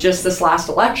time just this last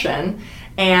election.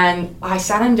 And I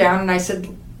sat him down and I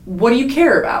said, what do you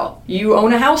care about? You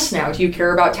own a house now. Do you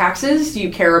care about taxes? Do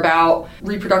you care about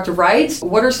reproductive rights?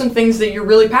 What are some things that you're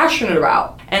really passionate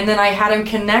about? And then I had him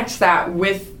connect that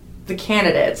with the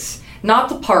candidates, not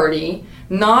the party,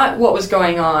 not what was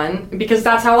going on, because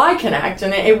that's how I connect.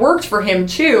 And it worked for him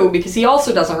too, because he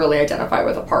also doesn't really identify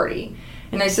with a party.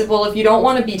 And I said, well, if you don't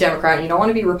want to be Democrat, and you don't want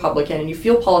to be Republican, and you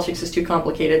feel politics is too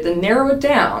complicated, then narrow it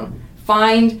down.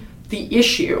 Find the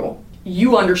issue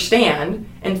you understand,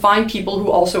 and find people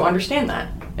who also understand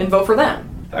that, and vote for them.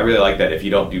 I really like that. If you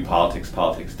don't do politics,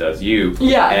 politics does you.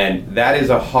 Yeah. And that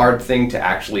is a hard thing to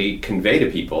actually convey to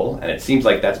people. And it seems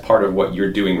like that's part of what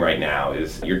you're doing right now,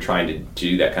 is you're trying to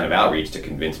do that kind of outreach to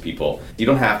convince people. You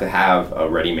don't have to have a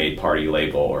ready-made party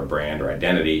label or brand or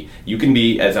identity. You can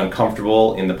be as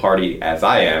uncomfortable in the party as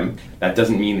I am. That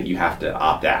doesn't mean that you have to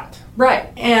opt out. Right.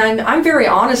 And I'm very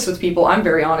honest with people. I'm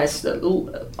very honest,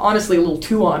 honestly, a little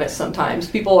too honest sometimes.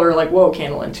 People are like, whoa,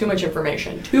 Candlin, too much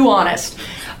information, too honest.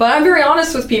 But I'm very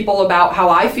honest with people about how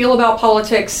I feel about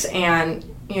politics. And,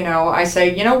 I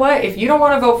say, you know what, if you don't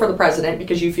want to vote for the president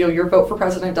because you feel your vote for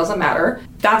president doesn't matter,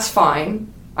 that's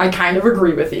fine. I kind of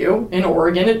agree with you. In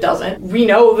Oregon, it doesn't. We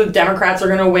know the Democrats are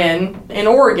going to win in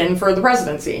Oregon for the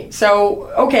presidency. So,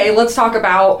 okay, let's talk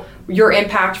about your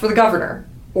impact for the governor,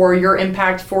 or your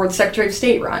impact for the Secretary of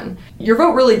State run. Your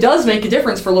vote really does make a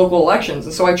difference for local elections,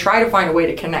 and so I try to find a way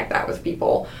to connect that with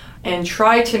people and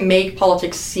try to make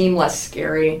politics seem less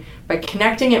scary by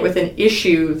connecting it with an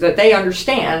issue that they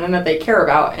understand and that they care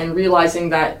about, and realizing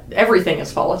that everything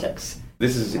is politics.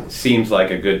 Seems like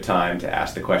a good time to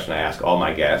ask the question I ask all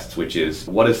my guests, which is,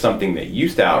 what is something that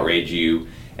used to outrage you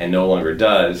and no longer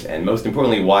does? And most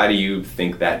importantly, why do you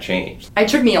think that changed? It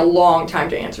took me a long time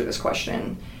to answer this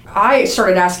question. I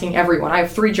started asking everyone. I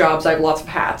have 3 jobs, I have lots of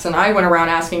hats, and I went around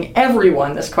asking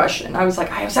everyone this question. I was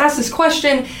like, I was asked this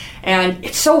question, and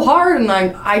it's so hard, and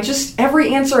I just,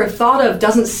 every answer I've thought of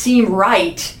doesn't seem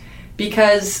right,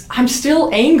 because I'm still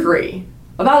angry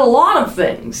about a lot of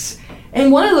things.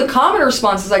 And one of the common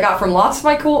responses I got from lots of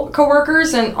my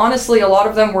coworkers, and honestly a lot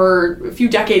of them were a few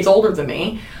decades older than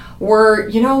me, were,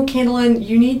 Candlin,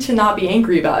 you need to not be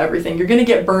angry about everything. You're going to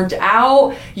get burnt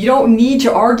out. You don't need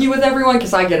to argue with everyone,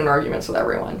 because I get in arguments with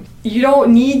everyone. You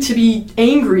don't need to be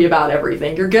angry about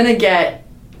everything. You're going to get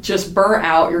just burnt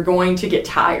out. You're going to get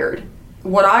tired.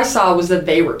 What I saw was that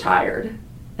they were tired,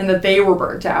 and that they were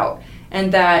burnt out,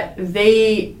 and that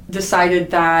they decided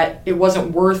that it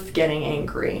wasn't worth getting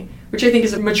angry, which I think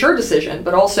is a mature decision,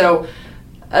 but also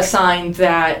a sign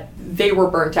that they were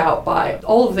burnt out by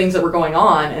all of the things that were going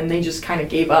on, and they just kind of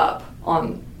gave up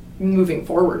on moving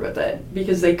forward with it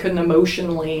because they couldn't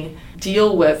emotionally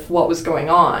deal with what was going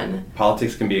on.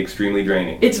 Politics can be extremely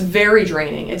draining. It's very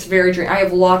draining. It's very draining. I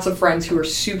have lots of friends who are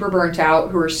super burnt out,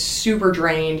 who are super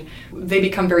drained. They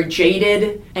become very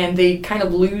jaded, and they kind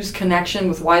of lose connection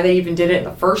with why they even did it in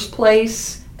the first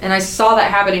place. And I saw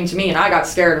that happening to me, and I got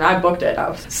scared, and I booked it.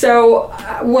 So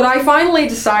what I finally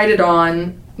decided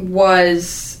on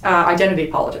was identity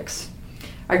politics.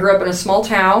 I grew up in a small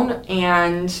town,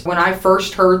 and when I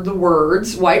first heard the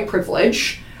words white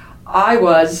privilege, I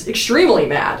was extremely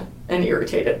mad and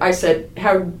irritated. I said,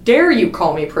 how dare you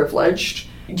call me privileged?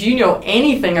 Do you know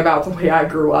anything about the way I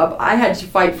grew up? I had to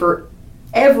fight for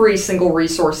every single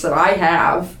resource that I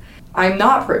have. I'm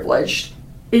not privileged.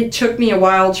 It took me a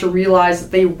while to realize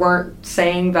that they weren't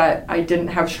saying that I didn't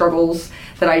have struggles,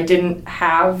 that I didn't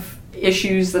have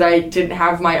issues, that I didn't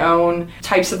have my own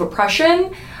types of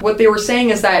oppression. What they were saying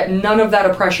is that none of that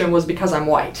oppression was because I'm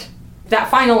white. That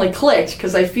finally clicked,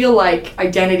 because I feel like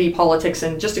identity politics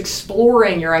and just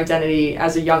exploring your identity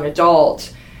as a young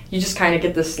adult, you just kind of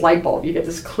get this light bulb, you get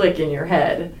this click in your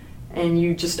head, and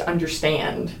you just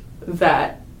understand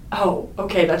that, oh,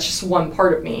 okay, that's just one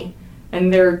part of me.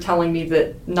 And they're telling me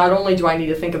that not only do I need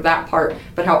to think of that part,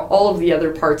 but how all of the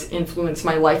other parts influence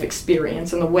my life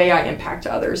experience and the way I impact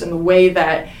others and the way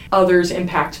that others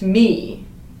impact me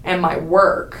and my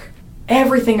work.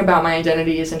 Everything about my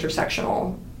identity is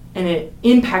intersectional, and it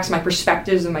impacts my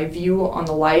perspectives and my view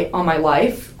on my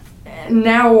life. And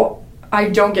now I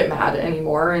don't get mad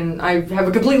anymore, and I have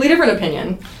a completely different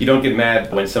opinion. You don't get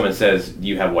mad when someone says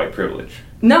you have white privilege?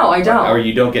 No, I don't. Or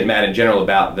you don't get mad in general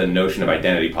about the notion of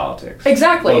identity politics?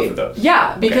 Exactly. Both of those?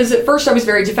 Yeah, because at first I was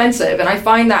very defensive, and I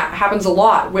find that happens a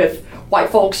lot with white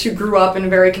folks who grew up in a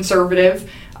very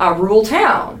conservative rural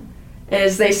town.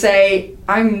 Is they say,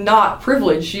 I'm not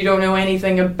privileged, you don't know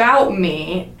anything about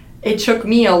me. It took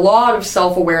me a lot of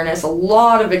self-awareness, a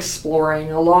lot of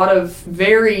exploring, a lot of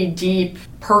very deep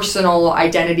personal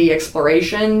identity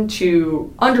exploration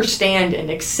to understand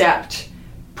and accept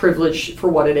privilege for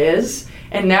what it is.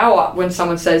 And now when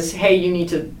someone says, hey, you need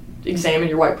to examine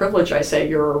your white privilege, I say,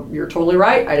 you're totally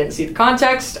right. I didn't see the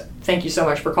context. Thank you so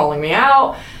much for calling me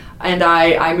out. And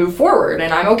I move forward,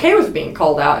 and I'm okay with being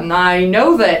called out. And I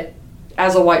know that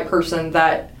as a white person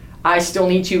that I still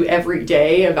need to every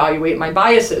day evaluate my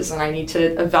biases, and I need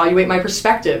to evaluate my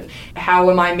perspective.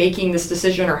 How am I making this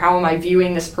decision, or how am I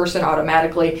viewing this person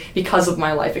automatically because of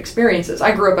my life experiences?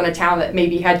 I grew up in a town that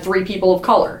maybe had 3 people of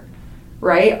color,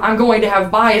 right? I'm going to have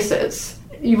biases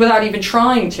without even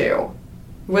trying to,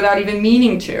 without even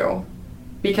meaning to,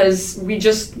 because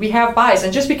we have bias.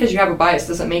 And just because you have a bias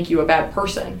doesn't make you a bad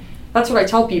person. That's what I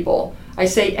tell people. I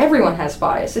say everyone has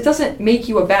bias. It doesn't make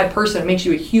you a bad person, it makes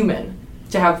you a human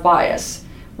to have bias.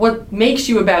 What makes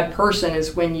you a bad person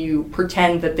is when you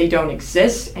pretend that they don't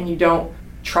exist and you don't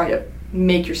try to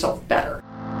make yourself better.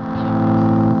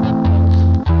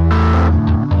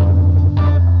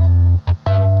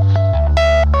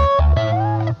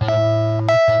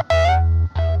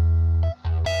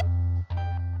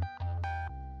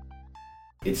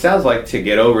 It sounds like to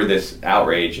get over this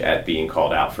outrage at being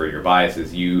called out for your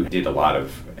biases, you did a lot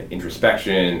of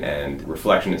introspection and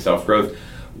reflection and self-growth.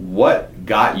 What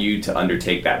got you to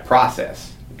undertake that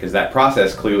process? Because that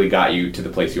process clearly got you to the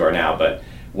place you are now, but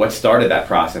what started that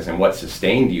process and what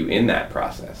sustained you in that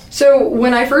process? So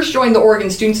when I first joined the Oregon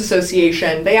Students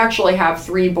Association, they actually have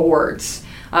 3 boards.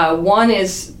 One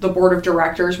is the board of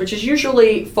directors, which is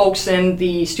usually folks in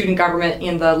the student government,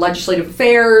 in the legislative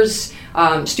affairs,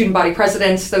 student body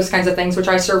presidents, those kinds of things, which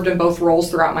I served in both roles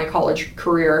throughout my college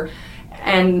career.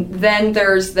 And then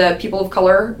there's the People of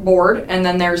Color board, and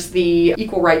then there's the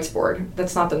Equal Rights board.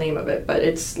 That's not the name of it, but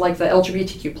it's like the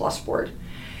LGBTQ plus board.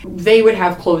 They would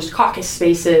have closed caucus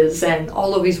spaces and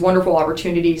all of these wonderful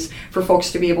opportunities for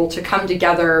folks to be able to come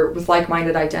together with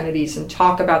like-minded identities and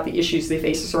talk about the issues they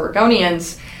face as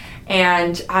Oregonians.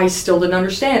 And I still didn't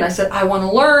understand. I said, I want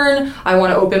to learn. I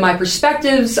want to open my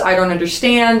perspectives. I don't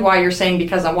understand why you're saying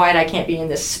because I'm white I can't be in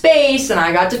this space. And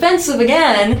I got defensive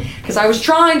again because I was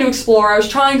trying to explore. I was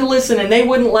trying to listen, and they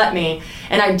wouldn't let me.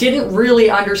 And I didn't really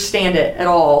understand it at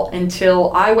all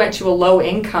until I went to a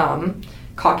low-income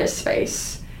caucus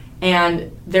space.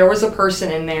 And there was a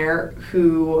person in there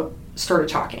who started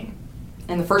talking.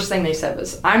 And the first thing they said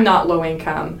was, I'm not low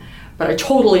income, but I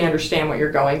totally understand what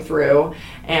you're going through,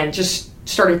 and just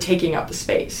started taking up the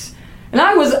space. And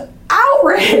I was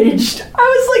outraged.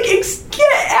 I was like,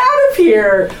 get out of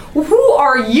here. Who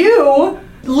are you?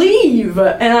 Leave.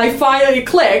 And I finally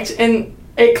clicked, and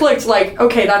it clicked like,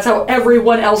 okay, that's how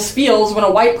everyone else feels when a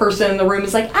white person in the room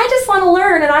is like, I just want to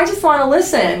learn and I just want to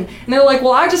listen. And they're like,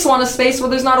 well, I just want a space where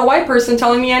there's not a white person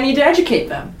telling me I need to educate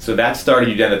them. So that started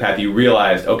you down the path. You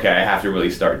realized, okay, I have to really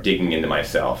start digging into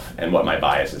myself and what my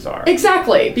biases are.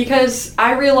 Exactly, because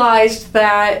I realized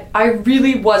that I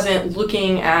really wasn't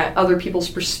looking at other people's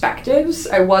perspectives.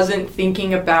 I wasn't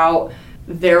thinking about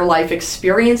their life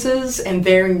experiences and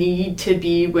their need to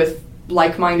be with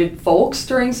like-minded folks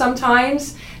during some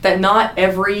times, that not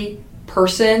every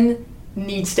person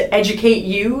needs to educate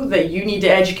you, that you need to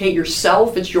educate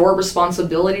yourself. It's your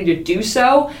responsibility to do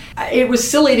so. It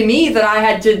was silly to me that I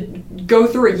had to go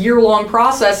through a year-long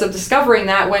process of discovering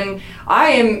that when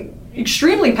I am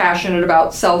extremely passionate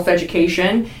about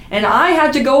self-education, and I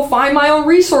had to go find my own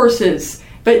resources.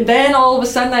 But then all of a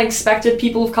sudden I expected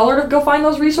people of color to go find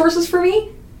those resources for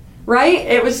me. Right?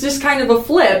 It was just kind of a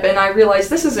flip, and I realized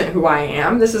this isn't who I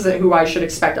am. This isn't who I should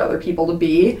expect other people to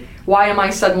be. Why am I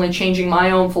suddenly changing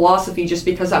my own philosophy just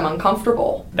because I'm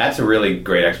uncomfortable? That's a really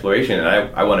great exploration,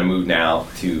 and I want to move now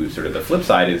to sort of the flip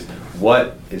side is,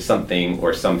 what is something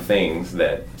or some things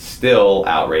that still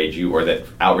outrage you, or that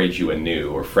outrage you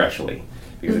anew or freshly?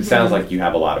 Because it sounds like you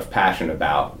have a lot of passion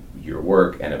about your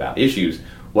work and about issues.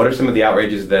 What are some of the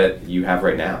outrages that you have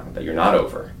right now that you're not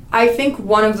over? I think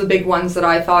one of the big ones that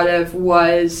I thought of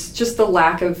was just the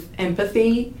lack of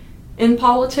empathy in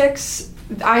politics.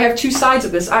 I have 2 sides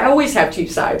of this. I always have 2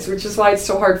 sides, which is why it's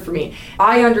so hard for me.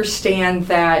 I understand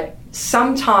that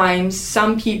sometimes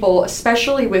some people,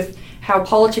 especially with how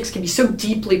politics can be so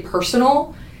deeply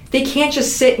personal, they can't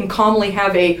just sit and calmly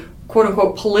have a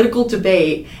quote-unquote political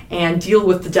debate and deal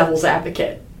with the devil's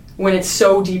advocate when it's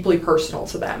so deeply personal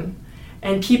to them.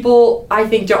 And people, I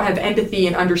think, don't have empathy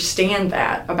and understand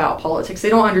that about politics. They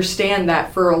don't understand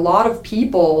that for a lot of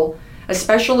people,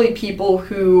 especially people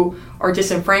who are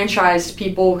disenfranchised,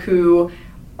 people who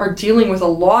are dealing with a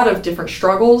lot of different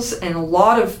struggles and a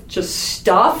lot of just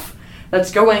stuff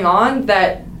that's going on,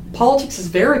 that politics is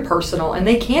very personal, and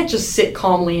they can't just sit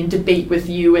calmly and debate with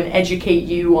you and educate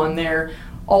you on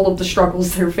all of the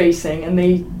struggles they're facing, and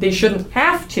they shouldn't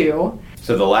have to.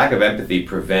 So the lack of empathy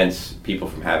prevents people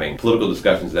from having political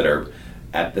discussions that are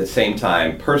at the same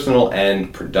time personal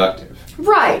and productive.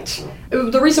 Right.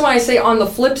 The reason why I say on the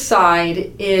flip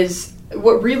side is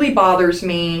what really bothers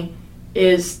me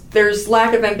is there's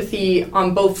lack of empathy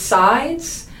on both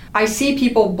sides. I see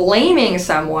people blaming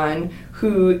someone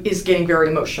who is getting very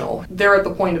emotional. They're at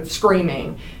the point of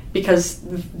screaming because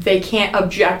they can't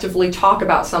objectively talk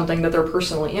about something that they're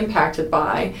personally impacted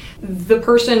by. The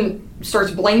person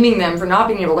starts blaming them for not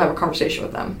being able to have a conversation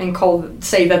with them and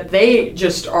say that they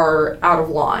just are out of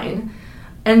line.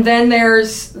 And then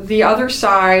there's the other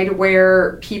side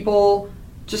where people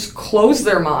just close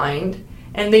their mind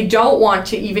and they don't want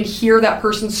to even hear that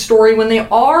person's story when they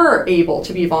are able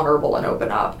to be vulnerable and open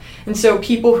up. And so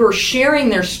people who are sharing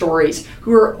their stories,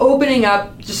 who are opening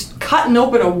up, just cutting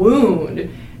open a wound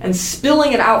and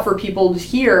spilling it out for people to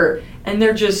hear, and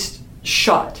they're just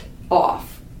shut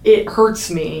off. It hurts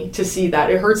me to see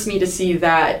that. It hurts me to see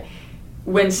that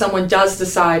when someone does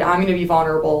decide, I'm going to be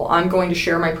vulnerable, I'm going to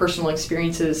share my personal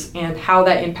experiences and how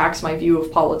that impacts my view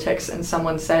of politics, and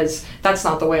someone says, that's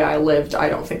not the way I lived, I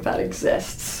don't think that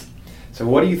exists. So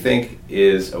what do you think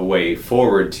is a way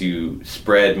forward to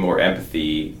spread more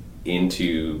empathy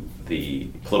into the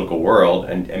political world,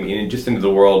 and I mean just into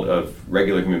the world of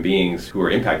regular human beings who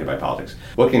are impacted by politics?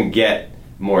 What can get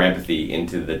more empathy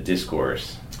into the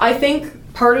discourse? I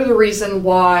think part of the reason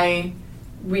why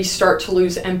we start to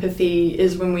lose empathy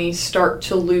is when we start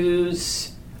to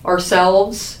lose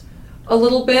ourselves a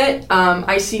little bit.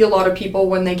 I see a lot of people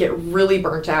when they get really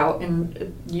burnt out,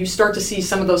 and you start to see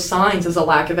some of those signs as a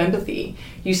lack of empathy.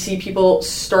 You see people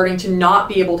starting to not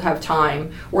be able to have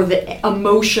time or the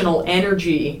emotional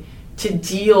energy to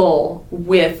deal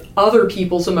with other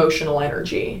people's emotional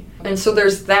energy. And so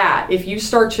there's that. If you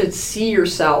start to see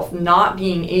yourself not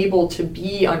being able to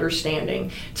be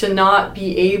understanding, to not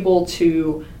be able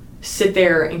to sit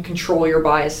there and control your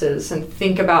biases and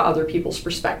think about other people's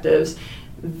perspectives,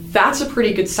 that's a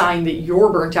pretty good sign that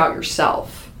you're burnt out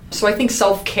yourself. So I think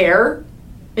self-care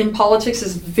in politics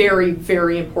is very,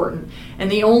 very important.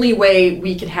 And the only way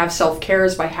we can have self-care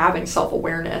is by having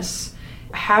self-awareness.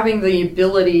 Having the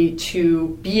ability to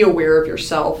be aware of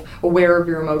yourself, aware of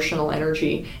your emotional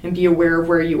energy, and be aware of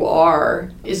where you are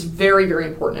is very, very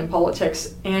important in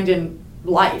politics and in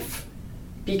life.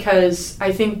 Because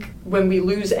I think when we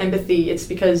lose empathy, it's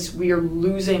because we are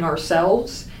losing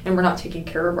ourselves and we're not taking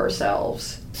care of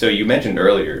ourselves. So you mentioned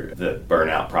earlier the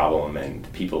burnout problem, and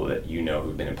people that you know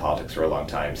who've been in politics for a long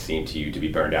time seem to you to be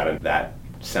burned out, and that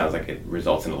sounds like it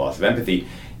results in a loss of empathy.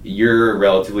 You're a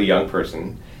relatively young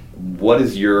person. What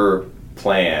is your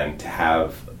plan to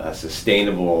have a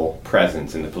sustainable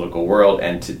presence in the political world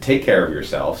and to take care of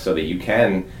yourself so that you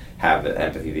can have the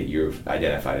empathy that you've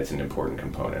identified as an important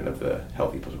component of the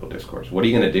healthy political discourse? What are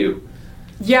you going to do?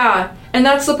 Yeah, and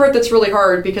that's the part that's really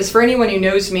hard, because for anyone who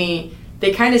knows me,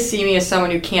 they kind of see me as someone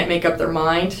who can't make up their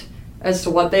mind as to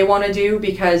what they want to do,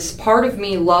 because part of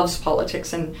me loves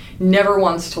politics and never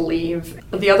wants to leave.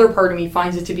 The other part of me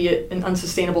finds it to be an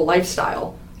unsustainable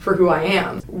lifestyle for who I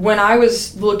am. When I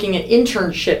was looking at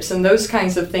internships and those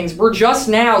kinds of things, we're just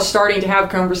now starting to have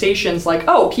conversations like,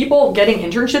 oh, people getting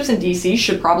internships in DC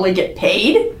should probably get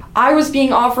paid. I was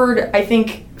being offered, I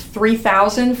think,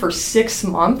 $3,000 for 6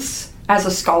 months as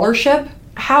a scholarship.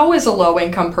 How is a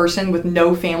low-income person with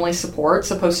no family support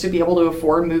supposed to be able to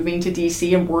afford moving to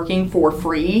DC and working for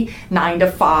free 9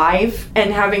 to 5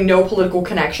 and having no political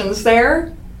connections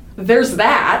there? There's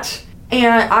that.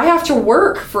 And I have to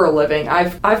work for a living.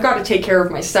 I've got to take care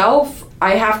of myself.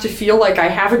 I have to feel like I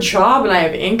have a job and I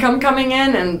have income coming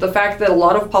in. And the fact that a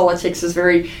lot of politics is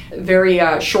very, very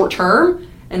short term,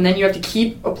 and then you have to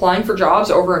keep applying for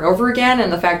jobs over and over again.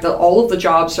 And the fact that all of the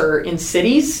jobs are in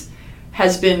cities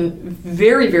has been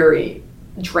very, very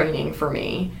draining for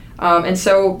me. And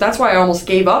so that's why I almost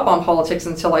gave up on politics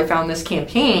until I found this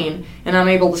campaign, and I'm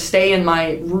able to stay in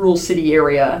my rural city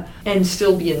area and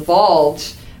still be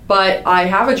involved. But I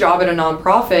have a job at a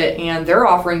nonprofit, and they're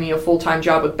offering me a full-time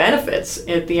job with benefits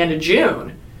at the end of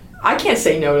June. I can't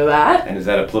say no to that. And is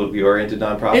that a politically oriented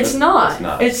nonprofit? It's not.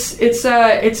 It's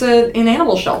not. It's an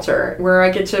animal shelter where I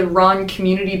get to run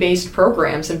community-based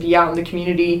programs and be out in the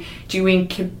community doing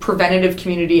preventative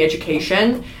community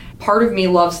education. Part of me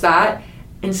loves that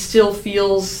and still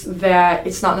feels that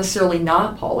it's not necessarily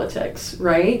not politics,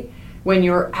 right? When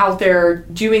you're out there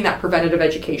doing that preventative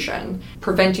education,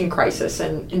 preventing crisis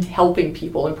and helping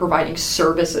people and providing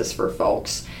services for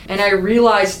folks. And I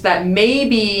realized that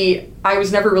maybe I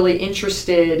was never really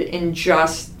interested in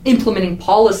just implementing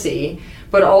policy,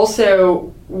 but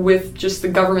also with just the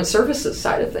government services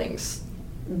side of things.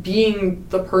 Being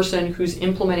the person who's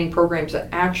implementing programs that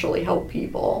actually help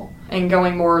people and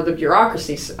going more the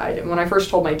bureaucracy side. And when I first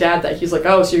told my dad that, he's like,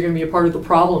 oh, so you're going to be a part of the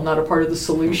problem, not a part of the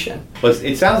solution. Well,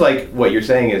 it sounds like what you're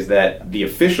saying is that the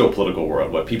official political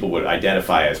world, what people would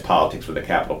identify as politics with a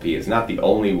capital P, is not the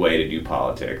only way to do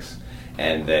politics,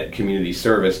 and that community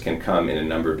service can come in a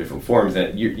number of different forms,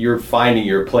 and you're finding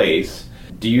your place.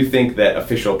 Do you think that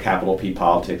official capital P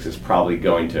politics is probably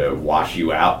going to wash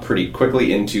you out pretty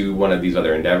quickly into one of these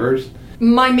other endeavors?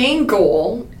 My main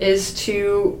goal is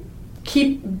to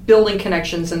keep building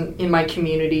connections in my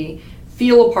community,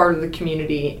 feel a part of the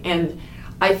community, and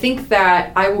I think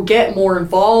that I will get more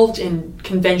involved in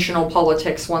conventional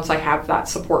politics once I have that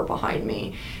support behind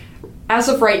me. As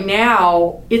of right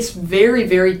now, it's very,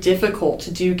 very difficult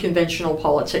to do conventional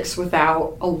politics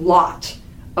without a lot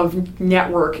of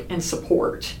network and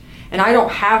support. And I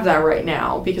don't have that right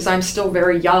now because I'm still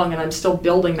very young and I'm still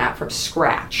building that from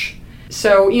scratch.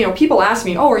 So, people ask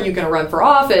me, oh, are you going to run for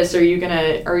office? Are you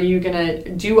going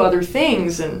to do other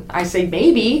things? And I say,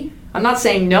 maybe. I'm not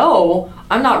saying no.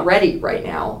 I'm not ready right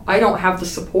now. I don't have the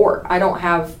support. I don't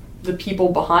have the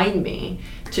people behind me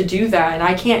to do that. And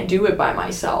I can't do it by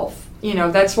myself.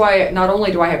 That's why not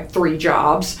only do I have 3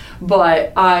 jobs,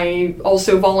 but I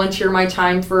also volunteer my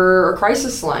time for a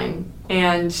crisis line.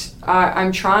 And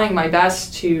I'm trying my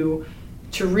best to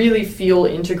really feel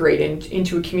integrated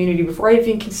into a community before I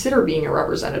even consider being a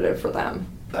representative for them.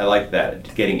 I like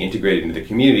that, getting integrated into the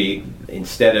community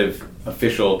instead of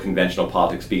official conventional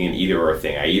politics being an either or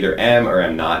thing. I either am or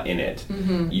am not in it.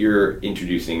 Mm-hmm. You're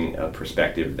introducing a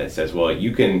perspective that says, well,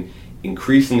 you can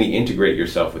increasingly integrate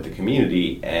yourself with the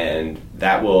community, and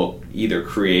that will either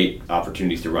create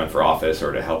opportunities to run for office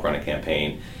or to help run a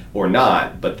campaign or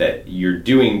not, but that you're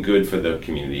doing good for the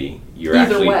community. You're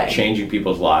Either actually way. Changing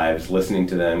people's lives, listening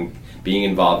to them, being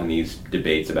involved in these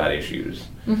debates about issues.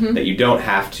 Mm-hmm. That you don't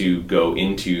have to go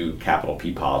into capital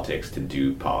P politics to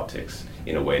do politics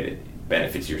in a way that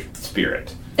benefits your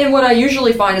spirit. And what I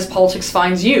usually find is politics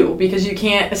finds you, because you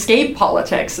can't escape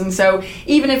politics. And so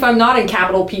even if I'm not in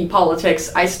capital P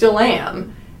politics, I still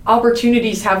am.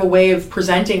 Opportunities have a way of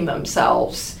presenting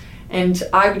themselves. And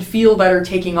I would feel better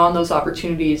taking on those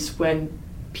opportunities when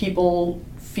people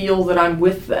feel that I'm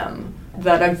with them,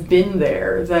 that I've been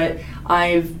there, that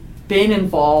I've been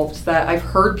involved, that I've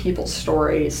heard people's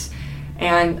stories.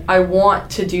 And I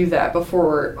want to do that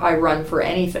before I run for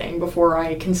anything, before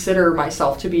I consider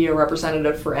myself to be a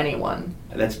representative for anyone.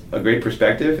 That's a great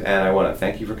perspective, and I want to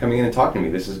thank you for coming in and talking to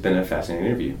me. This has been a fascinating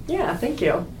interview. Yeah, thank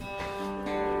you.